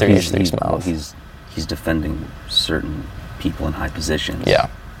of H3's mouth. Well, he's defending certain people in high positions. Yeah.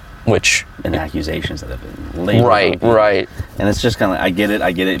 Which... And accusations that have been laid. Right. And it's just kind of, I get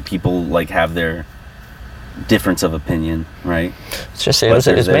it. People like have their difference of opinion, right? It's just, But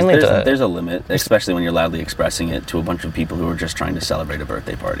it's mainly there's a limit, especially when you're loudly expressing it to a bunch of people who are just trying to celebrate a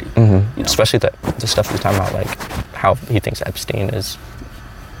birthday party. You know? Especially the stuff he's talking about, like how he thinks Epstein is...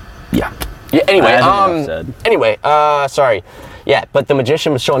 Yeah. Yeah. Anyway, sorry. Yeah, but the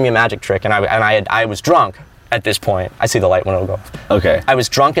magician was showing me a magic trick, and I was drunk at this point. I see the light when it'll go. Okay. I was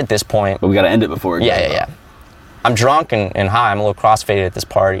drunk at this point. But we got to end it before it goes Yeah. I'm drunk and high. I'm a little crossfaded at this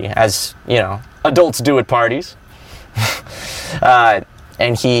party, as you know, adults do at parties.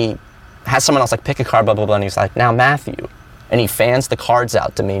 And he has someone else like pick a card, blah blah blah, and he's like, "Now Matthew," and he fans the cards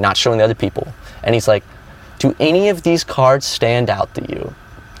out to me, not showing the other people, and he's like, "Do any of these cards stand out to you?"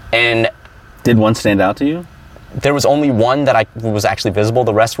 And did one stand out to you? There was only one that was actually visible.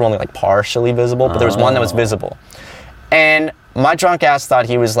 The rest were only like partially visible, but there was one that was visible. And my drunk ass thought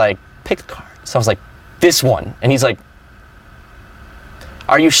he was like, pick a card. So I was like, this one. And he's like,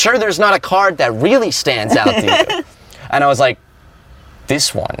 are you sure there's not a card that really stands out to you? And I was like,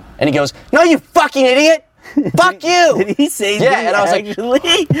 this one. And he goes, no, you fucking idiot. Fuck you. Did he say that? Yeah, and I was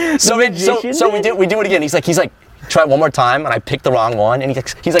like, so we do it again. He's like, try it one more time. And I picked the wrong one. And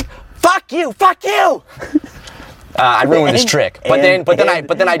he's like, fuck you. I ruined his trick, but then I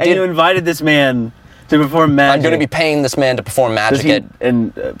did. And you invited this man to perform magic. I'm going to be paying this man to perform magic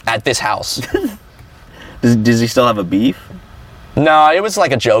at this house. Does he still have a beef? No, it was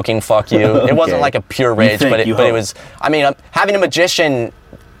like a joking fuck you. Okay. It wasn't like a pure rage, but it was. I mean, having a magician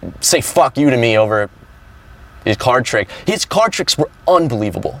say fuck you to me over his card trick. His card tricks were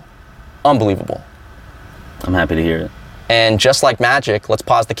unbelievable. I'm happy to hear it. And just like magic, let's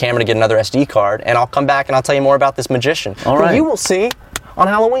pause the camera to get another SD card, and I'll come back and I'll tell you more about this magician. All right. Who you will see on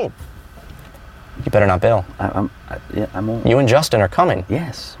Halloween. You better not bail. I'm on. You and Justin are coming.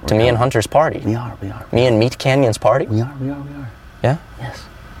 Yes. To me and Hunter's party. We are. Me and Meat Canyon's party. We are. Yeah? Yes.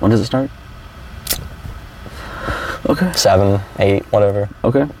 When does it start? Okay. 7, 8, whatever.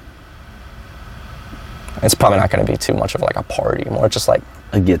 Okay. It's probably not going to be too much of like a party, more just like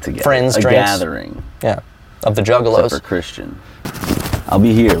a get-together. Friends, a drinks. gathering. Yeah. Of the Juggalos. Except for Christian. I'll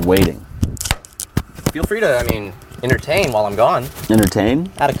be here waiting. Feel free to, entertain while I'm gone.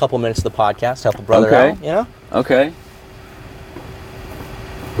 Entertain? Add a couple minutes to the podcast, help a brother out, you know? Okay.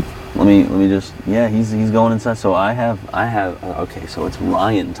 Let me just, yeah, he's going inside. So I have, okay, so it's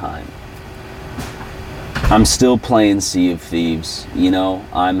Ryan time. I'm still playing Sea of Thieves, you know?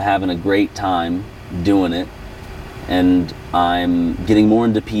 I'm having a great time doing it. And I'm getting more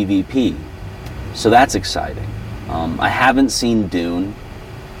into PvP. So that's exciting. I haven't seen Dune.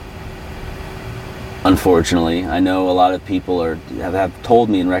 Unfortunately, I know a lot of people have told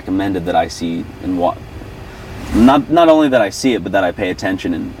me and recommended that I see and not only that I see it, but that I pay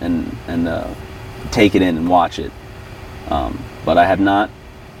attention and take it in and watch it. But I have not.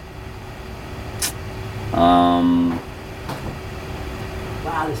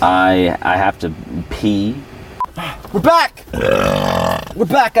 I have to pee. We're back! We're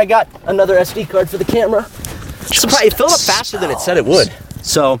back. I got another SD card for the camera. It filled up faster than it said it would.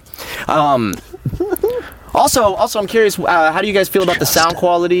 So, Also, I'm curious, how do you guys feel about the sound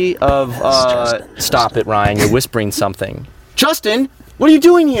quality of, stop it, Ryan, you're whispering something. Justin, what are you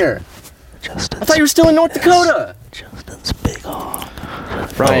doing here? I thought you were still in North Dakota. Justin's big on.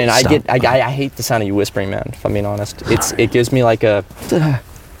 Ryan, I hate the sound of you whispering, man, if I'm being honest. It gives me like a...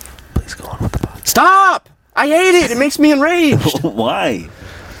 Please go on with the podcast. Stop! I hate it. It makes me enraged. Why?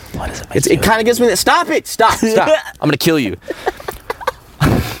 Why does it make It kind of gives me that. Stop it! Stop! I'm gonna kill you.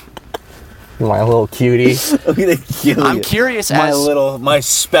 My little cutie. I'm gonna kill you. I'm curious my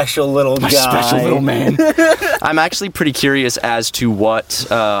special little guy. Special little man. I'm actually pretty curious as to what,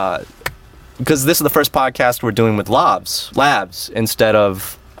 because this is the first podcast we're doing with labs instead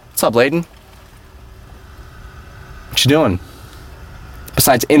of. What's up, Layden? What you doing?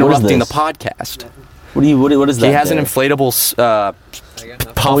 Besides interrupting the podcast. What is that? He has an inflatable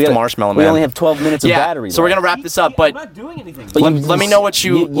puffed marshmallow man. We only have 12 minutes of battery. So we're gonna wrap this up, but I'm not doing anything. let me know what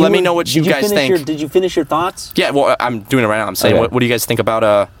you guys think. Did you finish your thoughts? Yeah, well, I'm doing it right now. I'm saying, Okay. what do you guys think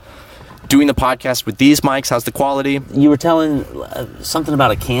about doing the podcast with these mics? How's the quality? You were telling something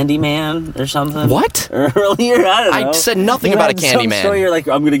about a candy man or something. What? Earlier, I don't know. I said nothing You about had a candy some man. story, you're like,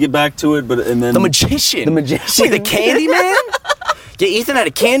 I'm gonna get back to it, and then The magician. The magician. Wait, the candy man? Yeah, Ethan had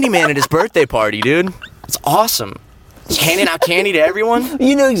a candy man at his birthday party, dude. It's awesome. He's handing out candy to everyone.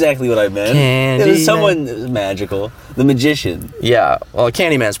 You know exactly what I meant. Candy it was someone magical. The magician. Yeah, well, a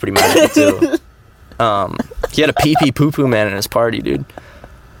candy man's pretty magical too. He had a pee-pee poo-poo man at his party, dude.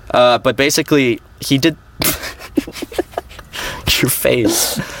 But basically, he did... Your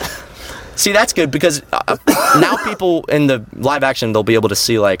face. See, that's good because now people in the live action, they'll be able to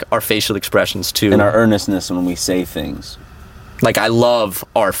see like our facial expressions too. And our earnestness when we say things. Like, I love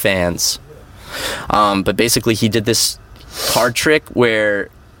our fans. But basically, he did this card trick where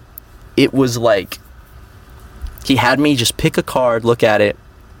it was like... He had me just pick a card, look at it,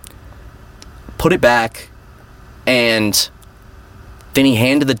 put it back, and then he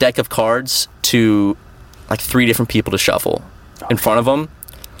handed the deck of cards to like 3 different people to shuffle in front of him,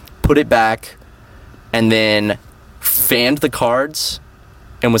 put it back, and then fanned the cards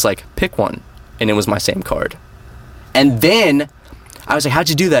and was like, pick one. And it was my same card. And then I was like, how'd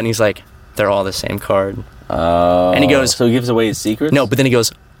you do that? And he's like, they're all the same card. Oh. And he goes... So he gives away his secrets? No, but then he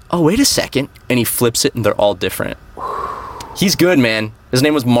goes, oh, wait a second. And he flips it and they're all different. He's good, man. His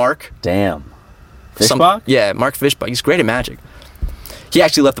name was Mark. Damn. Fishbach? Yeah, Mark Fishbach. He's great at magic. He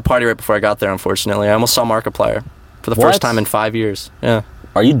actually left the party right before I got there, unfortunately. I almost saw Markiplier for the first time in 5 years. Yeah.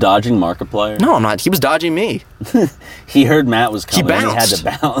 Are you dodging Markiplier? No, I'm not. He was dodging me. He heard Matt was coming. He bounced. And he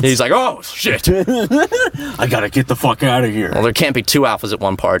had to bounce. He's like, oh, shit. I gotta get the fuck out of here. Well, there can't be 2 alphas at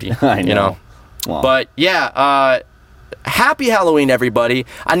one party. I know. You know? Well, But, yeah, happy Halloween, everybody.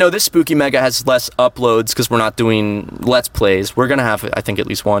 I know this Spooky Mega has less uploads because we're not doing Let's Plays. We're going to have, I think, at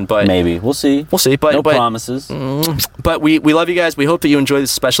least one. But maybe. We'll see. We'll see. But, no promises. But we love you guys. We hope that you enjoy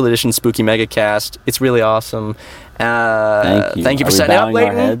this special edition Spooky Mega Cast. It's really awesome. Thank you for setting up,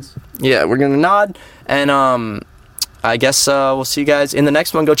 Layton. Yeah, we're going to nod. And I guess we'll see you guys in the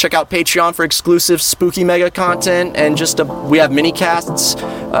next one. Go check out Patreon for exclusive Spooky Mega content. And just we have mini casts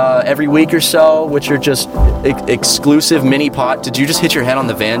every week or so, which are just exclusive mini pot. Did you just hit your head on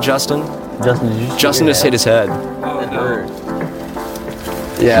the van, Justin? Justin just hit his head. Oh, no.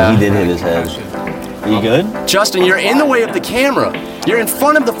 Yeah. He did hit his head. Are you good? Justin, you're in the way of the camera. You're in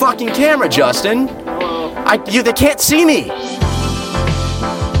front of the fucking camera, Justin. They can't see me.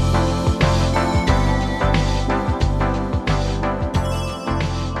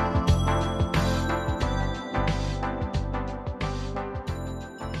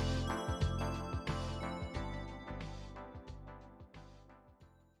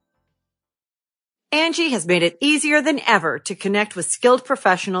 Angie has made it easier than ever to connect with skilled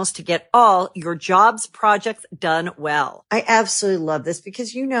professionals to get all your jobs projects done well. I absolutely love this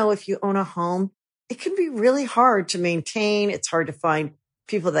because, if you own a home, it can be really hard to maintain. It's hard to find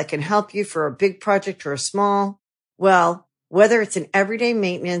people that can help you for a big project or a small. Well, whether it's in everyday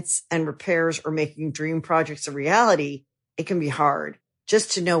maintenance and repairs or making dream projects a reality, it can be hard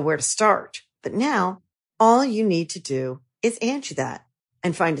just to know where to start. But now all you need to do is Angie that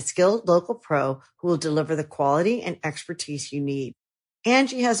and find a skilled local pro who will deliver the quality and expertise you need.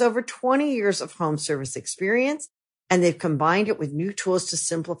 Angie has over 20 years of home service experience, and they've combined it with new tools to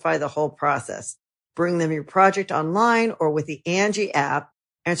simplify the whole process. Bring them your project online or with the Angie app,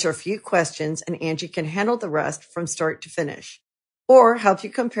 answer a few questions, and Angie can handle the rest from start to finish. Or help you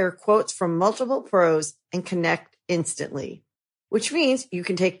compare quotes from multiple pros and connect instantly, which means you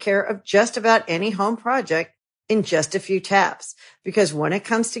can take care of just about any home project in just a few taps. Because when it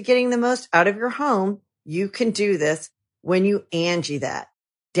comes to getting the most out of your home, you can do this when you Angie that.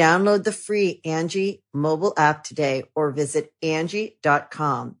 Download the free Angie mobile app today or visit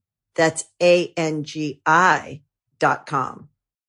Angie.com. That's ANGI.com.